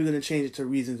he's probably going to change it to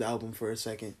Reason's album for a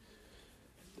second.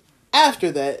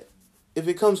 After that, if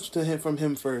it comes to him from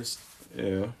him first,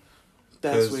 yeah,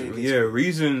 that's where it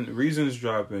gets Reason's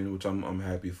dropping, which I'm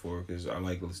happy for because I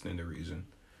like listening to Reason.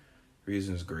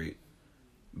 Reason's great,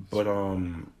 but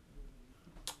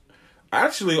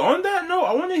actually on that note,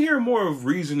 I want to hear more of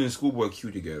Reason and Schoolboy Q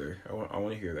together. I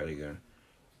want to hear that again,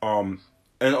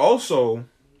 and also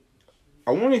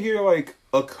I want to hear like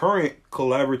a current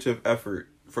collaborative effort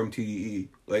from TDE,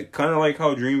 like kind of like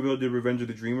how Dreamville did Revenge of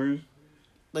the Dreamers.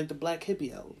 Like the Black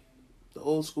Hippie album, the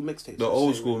old school mixtapes. The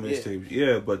old school mixtapes,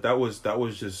 yeah. But that was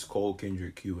just Cole,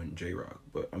 Kendrick, Q, and J-Rock.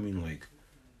 But I mean, like,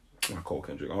 not Cole,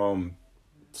 Kendrick.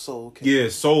 Soul Kendrick. Yeah,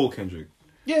 Soul Kendrick.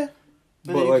 Yeah,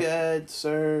 but then you got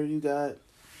Sir, you got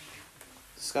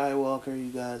Skywalker,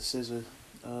 you got SZA,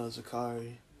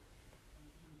 Zakari,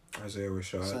 Isaiah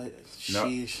Rashad.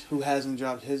 Sheesh, who hasn't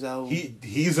dropped his album?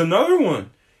 He's another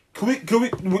one. Can we?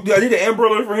 I need an Amber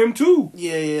Alert for him too.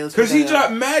 Yeah. Because he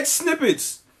dropped mad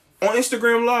snippets on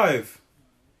Instagram Live.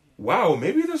 Wow,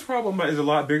 maybe this problem is a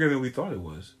lot bigger than we thought it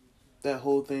was. That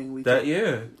whole thing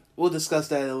We'll discuss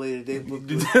that at a later date.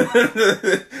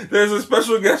 There's a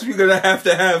special guest we're gonna have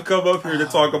to come up here to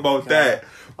talk about that.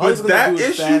 But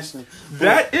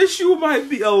that issue might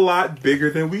be a lot bigger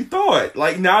than we thought.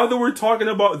 Like, now that we're talking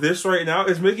about this right now,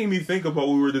 it's making me think about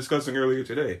what we were discussing earlier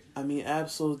today. I mean,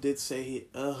 Absol did say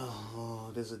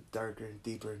there's a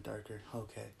deeper.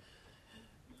 Okay.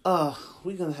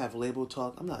 We're gonna have label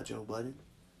talk. I'm not Joe Budden.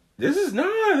 This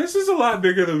is a lot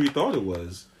bigger than we thought it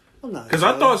was. I'm not. Because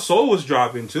I thought Soul was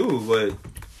dropping too,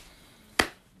 but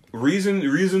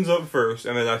Reason's up first,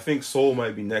 and then I think Soul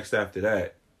might be next after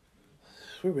that.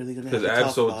 We're really gonna have to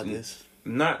talk about this.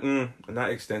 Not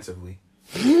extensively.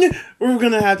 We're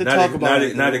gonna have to talk about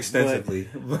it. Not extensively.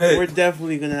 But we're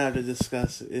definitely gonna have to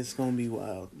discuss it. It's gonna be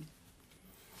wild.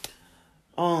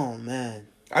 Oh, man.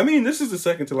 I mean, this is the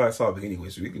second to last topic anyway,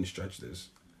 so we can stretch this.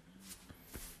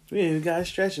 We gotta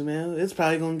stretch it, man. It's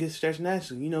probably gonna get stretched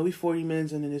naturally. We 40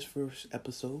 minutes into this first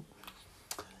episode.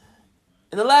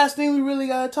 And the last thing we really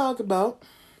gotta talk about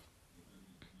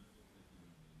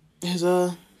is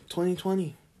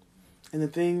 2020. And the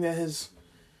thing that has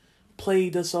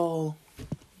plagued us all.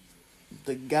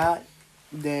 The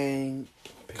goddamn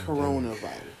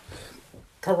coronavirus.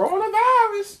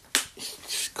 Coronavirus!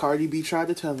 Cardi B tried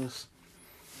to tell us.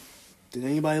 Did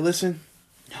anybody listen?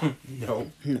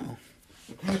 No. No.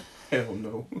 Hell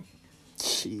no.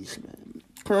 Jeez, man.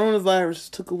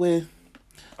 Coronavirus took away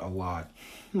A lot.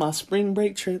 my spring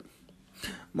break trip,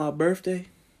 my birthday,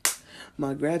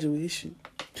 my graduation,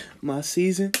 my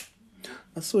season.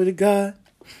 I swear to God,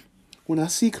 when I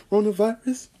see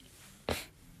coronavirus,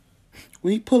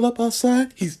 when he pull up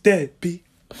outside, he's dead, B.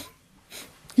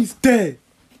 He's dead.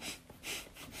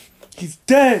 He's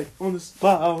dead on the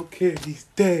spot. I don't care. He's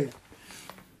dead.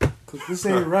 Cause this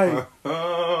ain't right.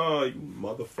 Oh, you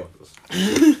motherfuckers.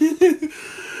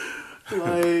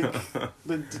 Like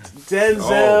the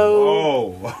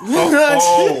Denzel.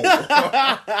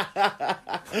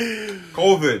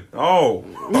 COVID. Oh.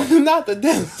 Not the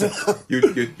Denzel.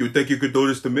 You think you could do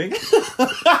this to me?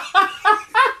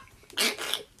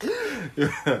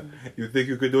 You think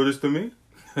you could do this to me?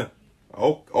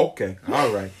 Oh, okay.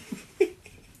 All right.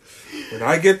 When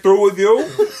I get through with you,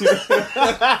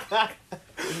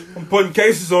 I'm putting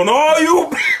cases on all you.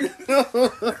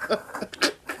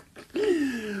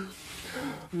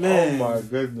 Man. Oh my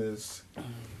goodness.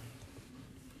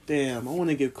 Damn, I want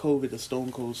to give COVID a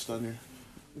Stone Cold Stunner.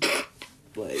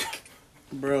 Like,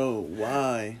 bro,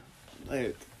 why?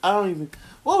 Like, I don't even...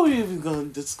 What are we even going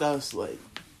to discuss? Like,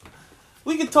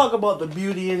 we can talk about the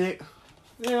beauty in it.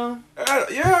 Yeah,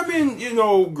 I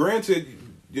mean, granted,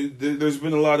 there's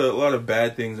been a lot of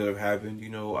bad things that have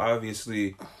happened.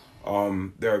 Obviously,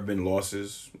 there have been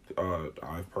losses.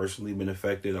 I've personally been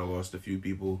affected. I lost a few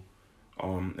people,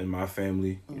 in my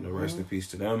family. Rest in peace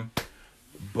to them.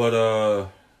 But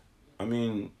I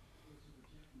mean,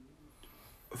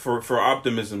 for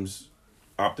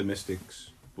optimistics,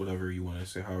 whatever you want to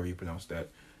say, however you pronounce that.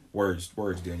 Words,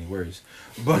 Danny, words.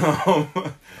 But,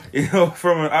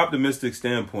 from an optimistic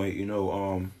standpoint,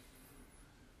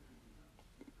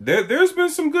 there's been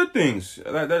some good things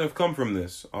that have come from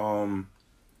this.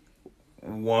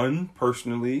 One,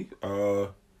 personally,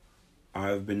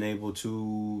 I've been able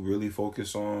to really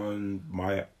focus on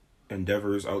my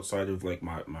endeavors outside of, like,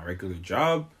 my regular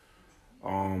job.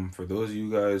 For those of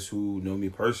you guys who know me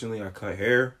personally, I cut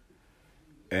hair.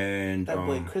 And that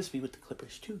boy Crispy with the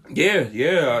clippers too. Yeah.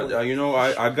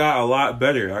 I got a lot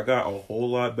better. I got a whole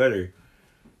lot better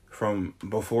from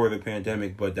before the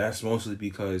pandemic, but that's mostly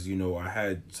because, I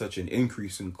had such an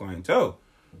increase in clientele.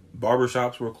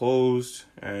 Barbershops were closed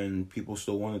and people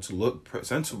still wanted to look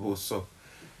presentable. So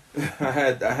I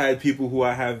had people who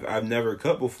I've never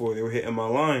cut before. They were hitting my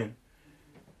line.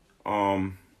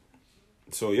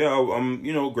 So yeah, I'm,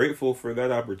 grateful for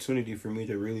that opportunity for me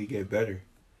to really get better.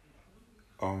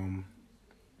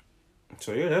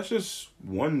 So yeah, that's just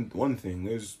one thing.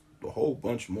 There's a whole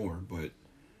bunch more, but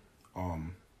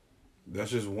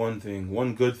that's just one thing,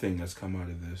 one good thing that's come out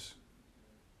of this.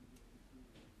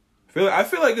 I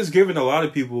feel like it's given a lot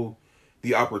of people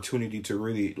the opportunity to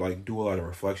really like do a lot of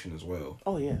reflection as well.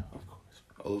 Oh yeah, of course.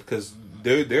 Because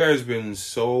there has been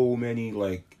so many,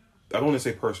 like, I don't want to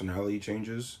say personality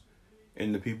changes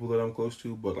in the people that I'm close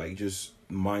to, but like just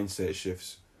mindset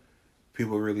shifts.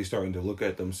 People really starting to look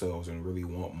at themselves and really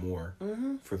want more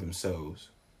for themselves.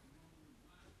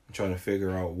 Trying to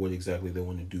figure out what exactly they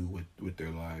want to do with their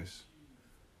lives.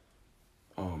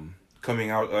 Coming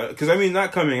out, because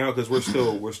not coming out because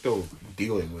we're still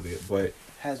dealing with it, but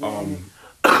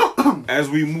as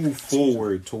we move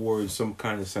forward towards some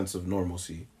kind of sense of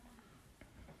normalcy,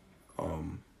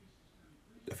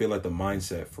 I feel like the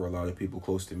mindset for a lot of people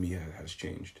close to me has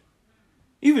changed.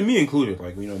 Even me included,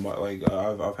 like,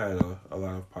 I've had a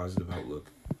lot of positive outlook.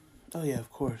 Oh yeah,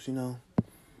 of course,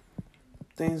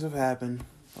 things have happened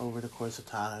over the course of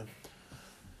time.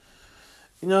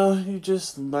 You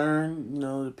just learn,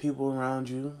 the people around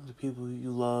you, the people you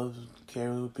love, care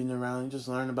who've been around, you just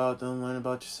learn about them, learn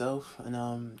about yourself, and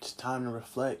it's time to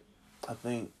reflect. I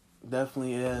think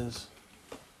definitely it is.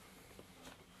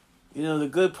 The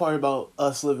good part about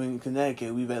us living in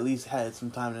Connecticut, we've at least had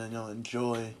some time to,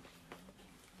 enjoy.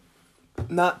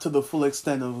 Not to the full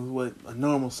extent of what a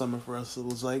normal summer for us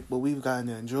was like, but we've gotten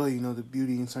to enjoy, the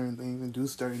beauty in certain things and do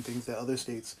certain things that other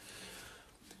states,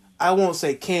 I won't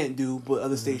say can't do, but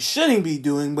other states shouldn't be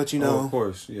doing, but of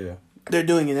course, yeah. They're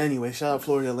doing it anyway. Shout out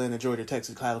Florida, Atlanta, Georgia,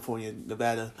 Texas, California,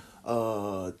 Nevada,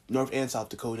 North and South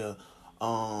Dakota,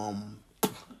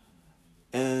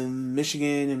 and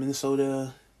Michigan and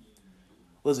Minnesota.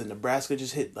 Was it Nebraska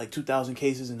just hit like 2,000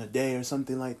 cases in a day or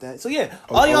something like that? So yeah,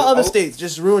 all y'all other states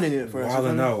just ruining it for us.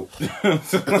 Wilding out.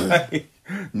 Like,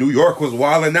 New York was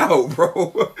wilding out,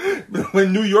 bro.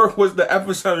 When New York was the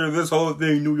epicenter of this whole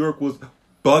thing, New York was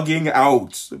bugging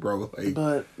out, bro. Like,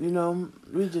 but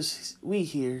we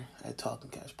here at Talking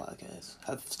Cash Podcast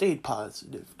have stayed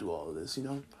positive through all of this.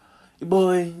 Your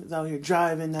boy is out here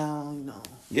driving now.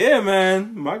 Yeah,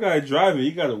 man, my guy driving.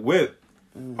 He got a whip.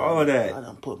 All of that. I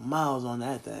done put miles on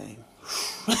that thing.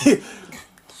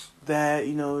 That,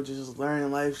 just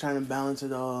learning life, trying to balance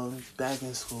it all. Back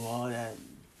in school, all that.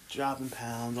 Dropping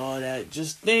pounds, all that.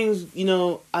 Just things,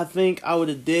 I think I would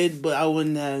have did, but I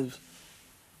wouldn't have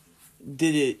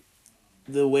did it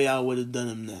the way I would have done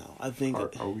them now. I think.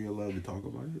 Are we allowed to talk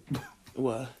about it?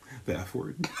 What? The F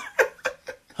word.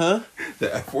 Huh?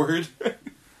 The F word.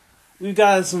 We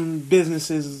got some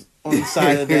businesses on the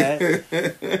side of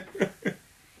that.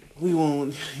 We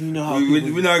won't, how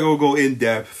we're not gonna go in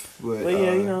depth, but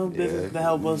yeah, business to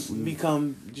help us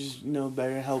become just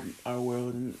better, help our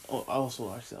world and also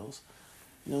ourselves,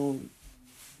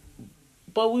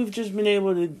 But we've just been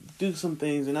able to do some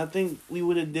things, and I think we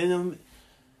would have did them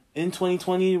in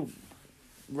 2020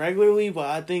 regularly. But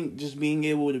I think just being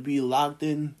able to be locked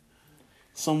in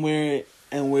somewhere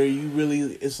and where you really,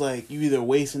 it's like you either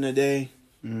wasting a day,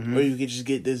 or you could just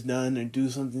get this done or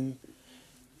do something.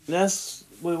 And that's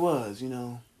what it was,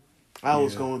 I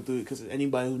was going through it because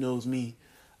anybody who knows me,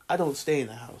 I don't stay in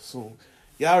the house. So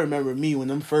y'all remember me when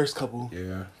them first couple.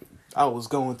 Yeah. I was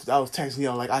texting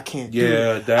y'all like I can't.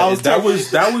 Yeah,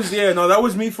 that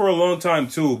was me for a long time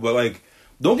too. But like,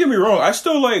 don't get me wrong, I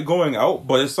still like going out,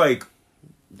 but it's like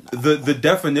the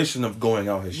definition of going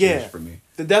out has changed for me.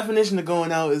 The definition of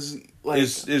going out is like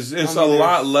it's a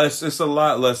lot less. It's a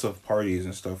lot less of parties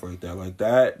and stuff like that. Like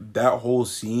that whole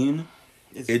scene.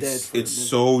 It's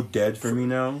so dead for me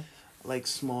now. Like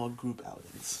small group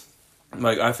outings.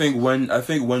 Like I think when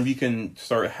we can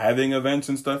start having events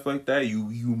and stuff like that,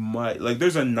 you might like.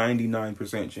 There's a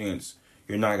 99% chance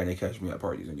you're not gonna catch me at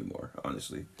parties anymore.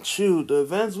 Honestly. Shoot, the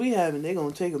events we having, they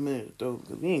gonna take a minute though.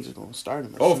 Cause we ain't just gonna start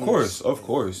them. Of course. Y'all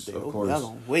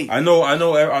gonna wait. I know.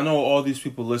 All these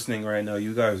people listening right now.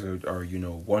 You guys are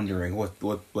wondering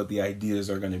what the ideas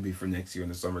are gonna be for next year in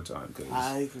the summertime.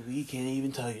 We can't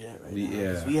even tell you that right now.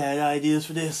 Yeah. We had ideas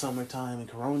for this summertime and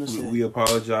Corona. We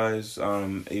apologize.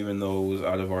 Even though it was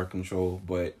out of our control,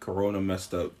 but Corona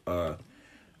messed up.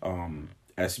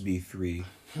 SB3.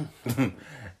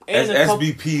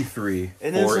 SBP 3,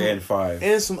 4, and 5.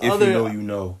 And some if other, you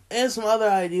know. And some other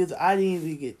ideas I didn't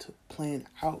even get to plan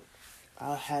out.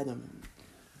 I had them.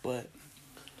 But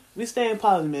we staying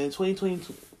positive, man.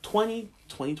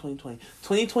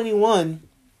 2021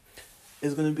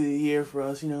 is going to be the year for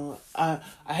us. I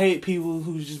hate people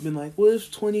who's just been like, what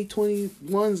if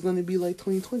 2021 is going to be like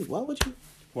 2020? Why would you?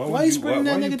 Why are you spreading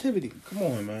that negativity? Come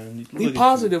on, man. Be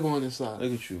positive on this side.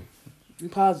 Look at you. Be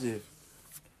positive.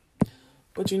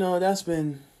 But that's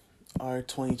been our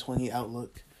 2020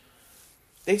 outlook.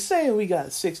 They say we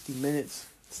got 60 minutes.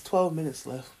 It's 12 minutes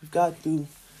left. We've got through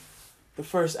the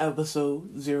first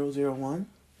episode, 001.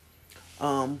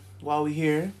 While we're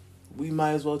here, we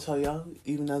might as well tell y'all,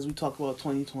 even as we talk about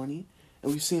 2020,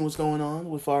 and we've seen what's going on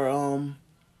with our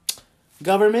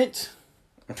government.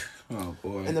 Oh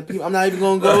boy. And the people, I'm not even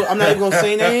gonna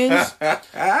say names. I'm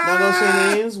not gonna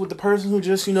say names with the person who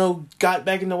just, got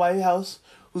back in the White House,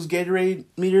 whose Gatorade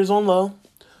meter's on low,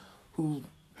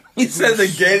 he said the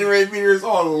Gatorade meter's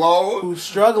on low, who's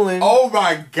struggling. Oh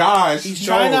my gosh. He's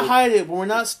trying to hide it, but we're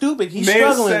not stupid. He's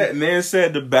struggling. Man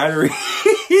said the battery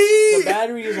the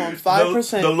battery is on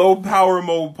 5%. The low power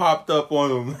mode popped up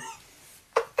on him.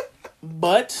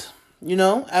 But,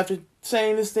 after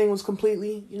saying this thing was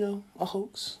completely, a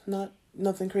hoax,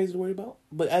 nothing crazy to worry about.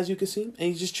 But as you can see, and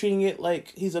he's just treating it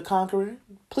like he's a conqueror.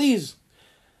 Please,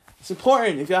 it's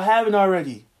important. If y'all haven't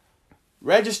already,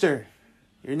 register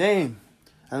your name.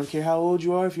 I don't care how old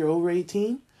you are. If you're over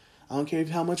 18, I don't care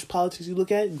how much politics you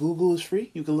look at. Google is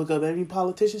free. You can look up any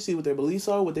politician, see what their beliefs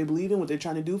are, what they believe in, what they're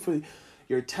trying to do for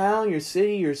your town, your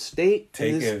city, your state,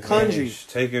 and this country.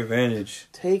 Take advantage.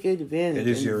 It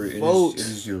is your vote. It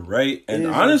is your right. And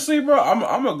honestly, bro, I'm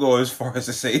gonna go as far as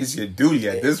to say it's your duty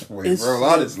at this point, bro.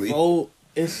 Honestly, vote.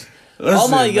 All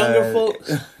my younger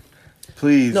folks.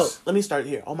 Please. No, let me start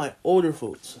here. All my older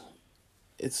folks,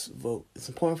 it's vote. It's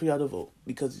important for y'all to vote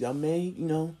because y'all may,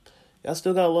 y'all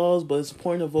still got laws, but it's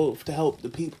important to vote to help the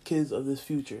kids of this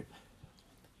future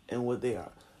and what they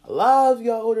are. A lot of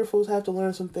y'all older folks have to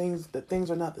learn some things, that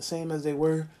things are not the same as they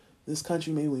were this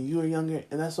country maybe when you were younger,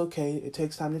 and that's okay. It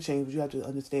takes time to change, but you have to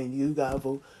understand you gotta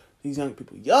vote for these younger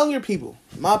people. Younger people,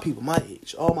 my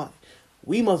age,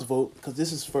 we must vote because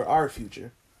this is for our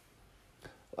future.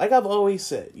 Like I've always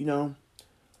said, a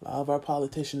lot of our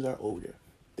politicians are older.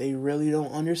 They really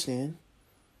don't understand.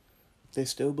 They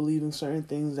still believe in certain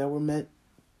things that were meant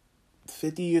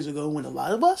 50 years ago when a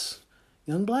lot of us,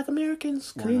 young black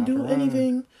Americans, couldn't do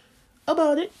anything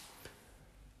about it.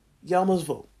 Y'all must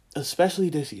vote, especially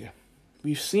this year.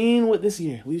 We've seen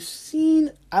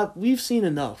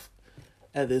enough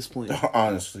at this point.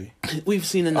 Honestly. We've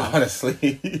seen enough.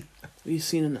 Honestly. We've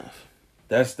seen enough.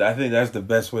 I think that's the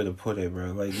best way to put it, bro.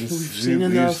 Like, we've seen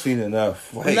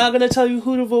enough. Like, I'm not going to tell you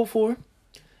who to vote for.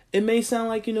 It may sound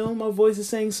like, my voice is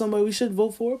saying somebody we should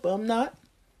vote for, but I'm not.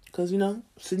 Because,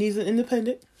 Sydney's an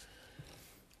independent.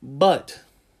 But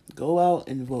go out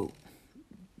and vote.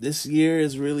 This year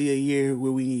is really a year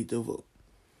where we need to vote.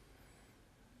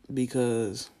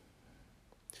 Because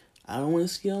I don't want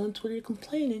to see y'all on Twitter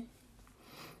complaining.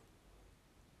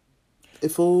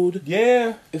 If old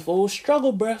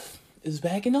struggle breath is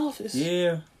back in office.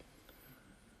 Yeah.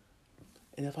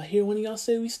 And if I hear one of y'all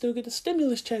say we still get the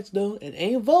stimulus checks though and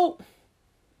ain't vote,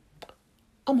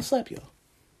 I'ma slap y'all.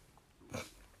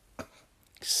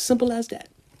 Simple as that.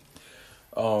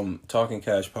 Talking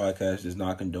Cash podcast does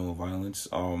not condone violence.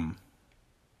 I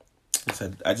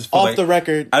just feel the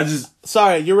record.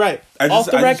 Sorry, you're right. I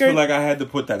just feel like I had to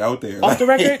put that out there. Off the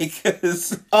record.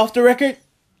 Off the record.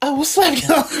 I will slap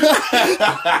y'all.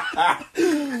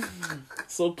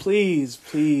 So please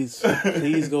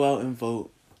go out and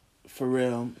vote. For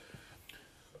real.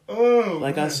 Oh,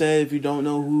 like man. I said, if you don't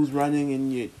know who's running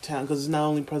in your town, because it's not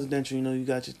only presidential, you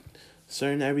got your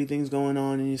certain everything's going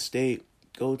on in your state.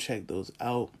 Go check those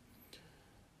out.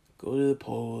 Go to the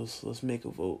polls. Let's make a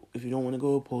vote. If you don't want to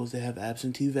go to polls, they have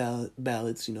absentee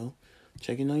ballots,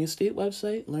 Check in on your state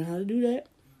website. Learn how to do that.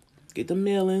 Get the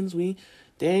mail-ins.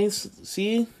 They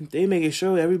making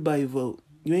sure everybody vote.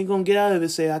 You ain't going to get out of it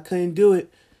say, I couldn't do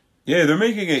it. Yeah, they're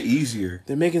making it easier.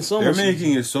 They're making it so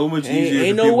much easier.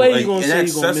 Ain't no way you're going to say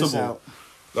you're going to miss out.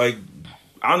 Like,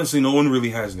 honestly, no one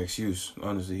really has an excuse,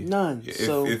 honestly. None.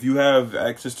 If you have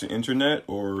access to internet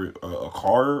or a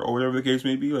car or whatever the case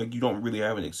may be, like, you don't really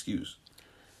have an excuse.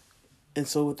 And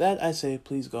so with that, I say,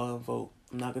 please go out and vote.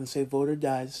 I'm not going to say vote or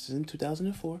die. This is in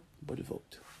 2004, but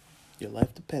vote. Your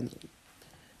life depends on it.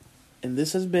 And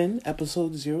this has been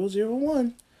episode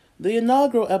 001, the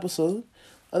inaugural episode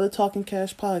of the Talking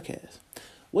Cash podcast.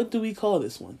 What do we call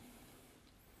this one?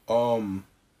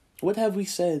 What have we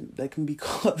said that can be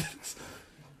called this?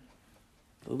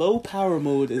 Low power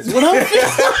mode is what I'm feeling.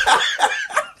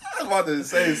 I'm about to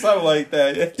say something like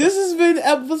that. This has been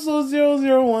episode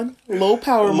 001. Low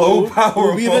power mode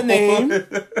will be the name.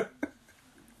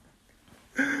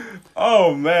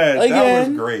 Oh, man. Again, that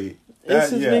was great.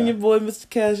 This has been your boy, Mr.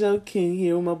 Cash Out King,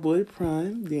 here with my boy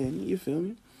Prime, Danny, you feel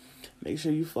me? Make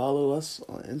sure you follow us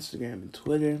on Instagram and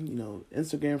Twitter.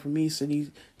 Instagram for me,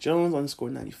 Sydney Jones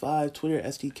 _95. Twitter,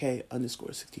 STK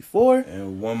 _64.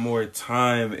 And one more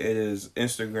time, it is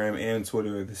Instagram and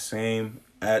Twitter are the same,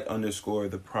 @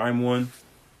 the prime one.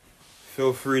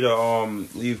 Feel free to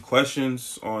leave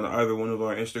questions on either one of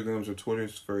our Instagrams or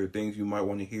Twitters for things you might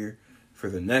want to hear for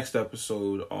the next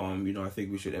episode. I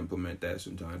think we should implement that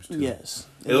sometimes too. Yes,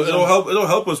 it'll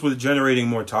help us with generating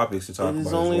more topics to talk about. It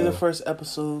is only the first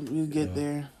episode. We'll get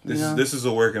there. This is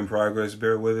a work in progress.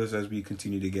 Bear with us as we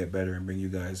continue to get better and bring you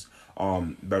guys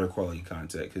better quality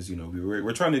content, because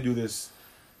we're trying to do this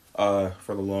for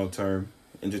the long term,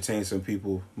 entertain some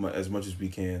people as much as we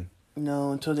can.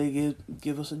 Until they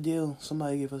give us a deal.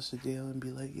 Somebody give us a deal and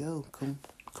be like, "Yo, come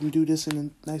do this in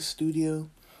a nice studio.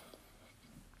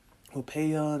 We'll pay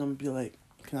y'all," and I'm gonna be like,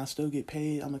 "Can I still get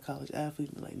paid? I'm a college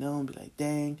athlete." Be like, "No," and be like,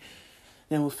 "Dang."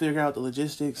 Then we'll figure out the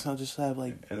logistics. I'll just have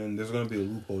and then there's gonna be a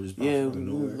loophole just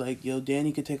like, yo,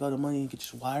 Danny could take all the money and could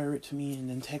just wire it to me, and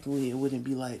then technically it wouldn't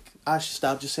be like I should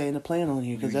stop just saying the plan on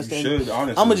here, because that's the end.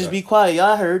 I'm gonna just be quiet.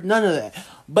 Y'all heard none of that,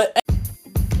 but.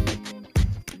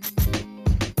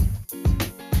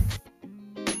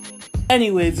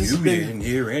 Anyways, this has been... You didn't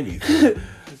hear anything.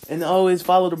 And always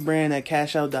follow the brand at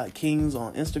cashout.kings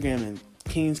on Instagram and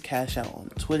Kings Cash Out on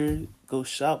Twitter. Go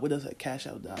shop with us at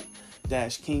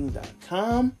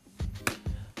cashout-kings.com.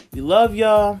 We love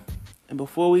y'all. And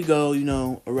before we go,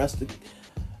 arrest the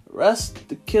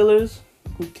killers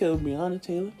who killed Breonna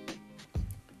Taylor,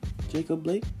 Jacob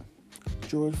Blake,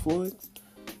 George Floyd,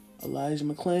 Elijah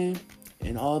McClain,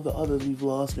 and all the others we've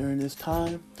lost during this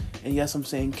time. And yes, I'm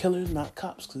saying killers, not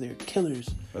cops, because they're killers.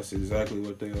 That's exactly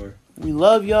what they are. We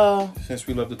love y'all. Since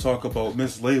we love to talk about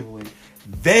mislabeling,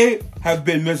 they have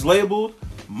been mislabeled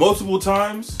multiple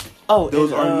times. Oh,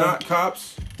 those and, are not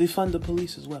cops. Defund the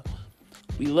police as well.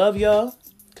 We love y'all.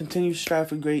 Continue to strive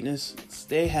for greatness.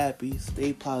 Stay happy.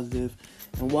 Stay positive.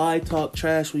 And why talk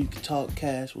trash when you can talk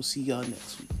cash? We'll see y'all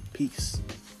next week. Peace.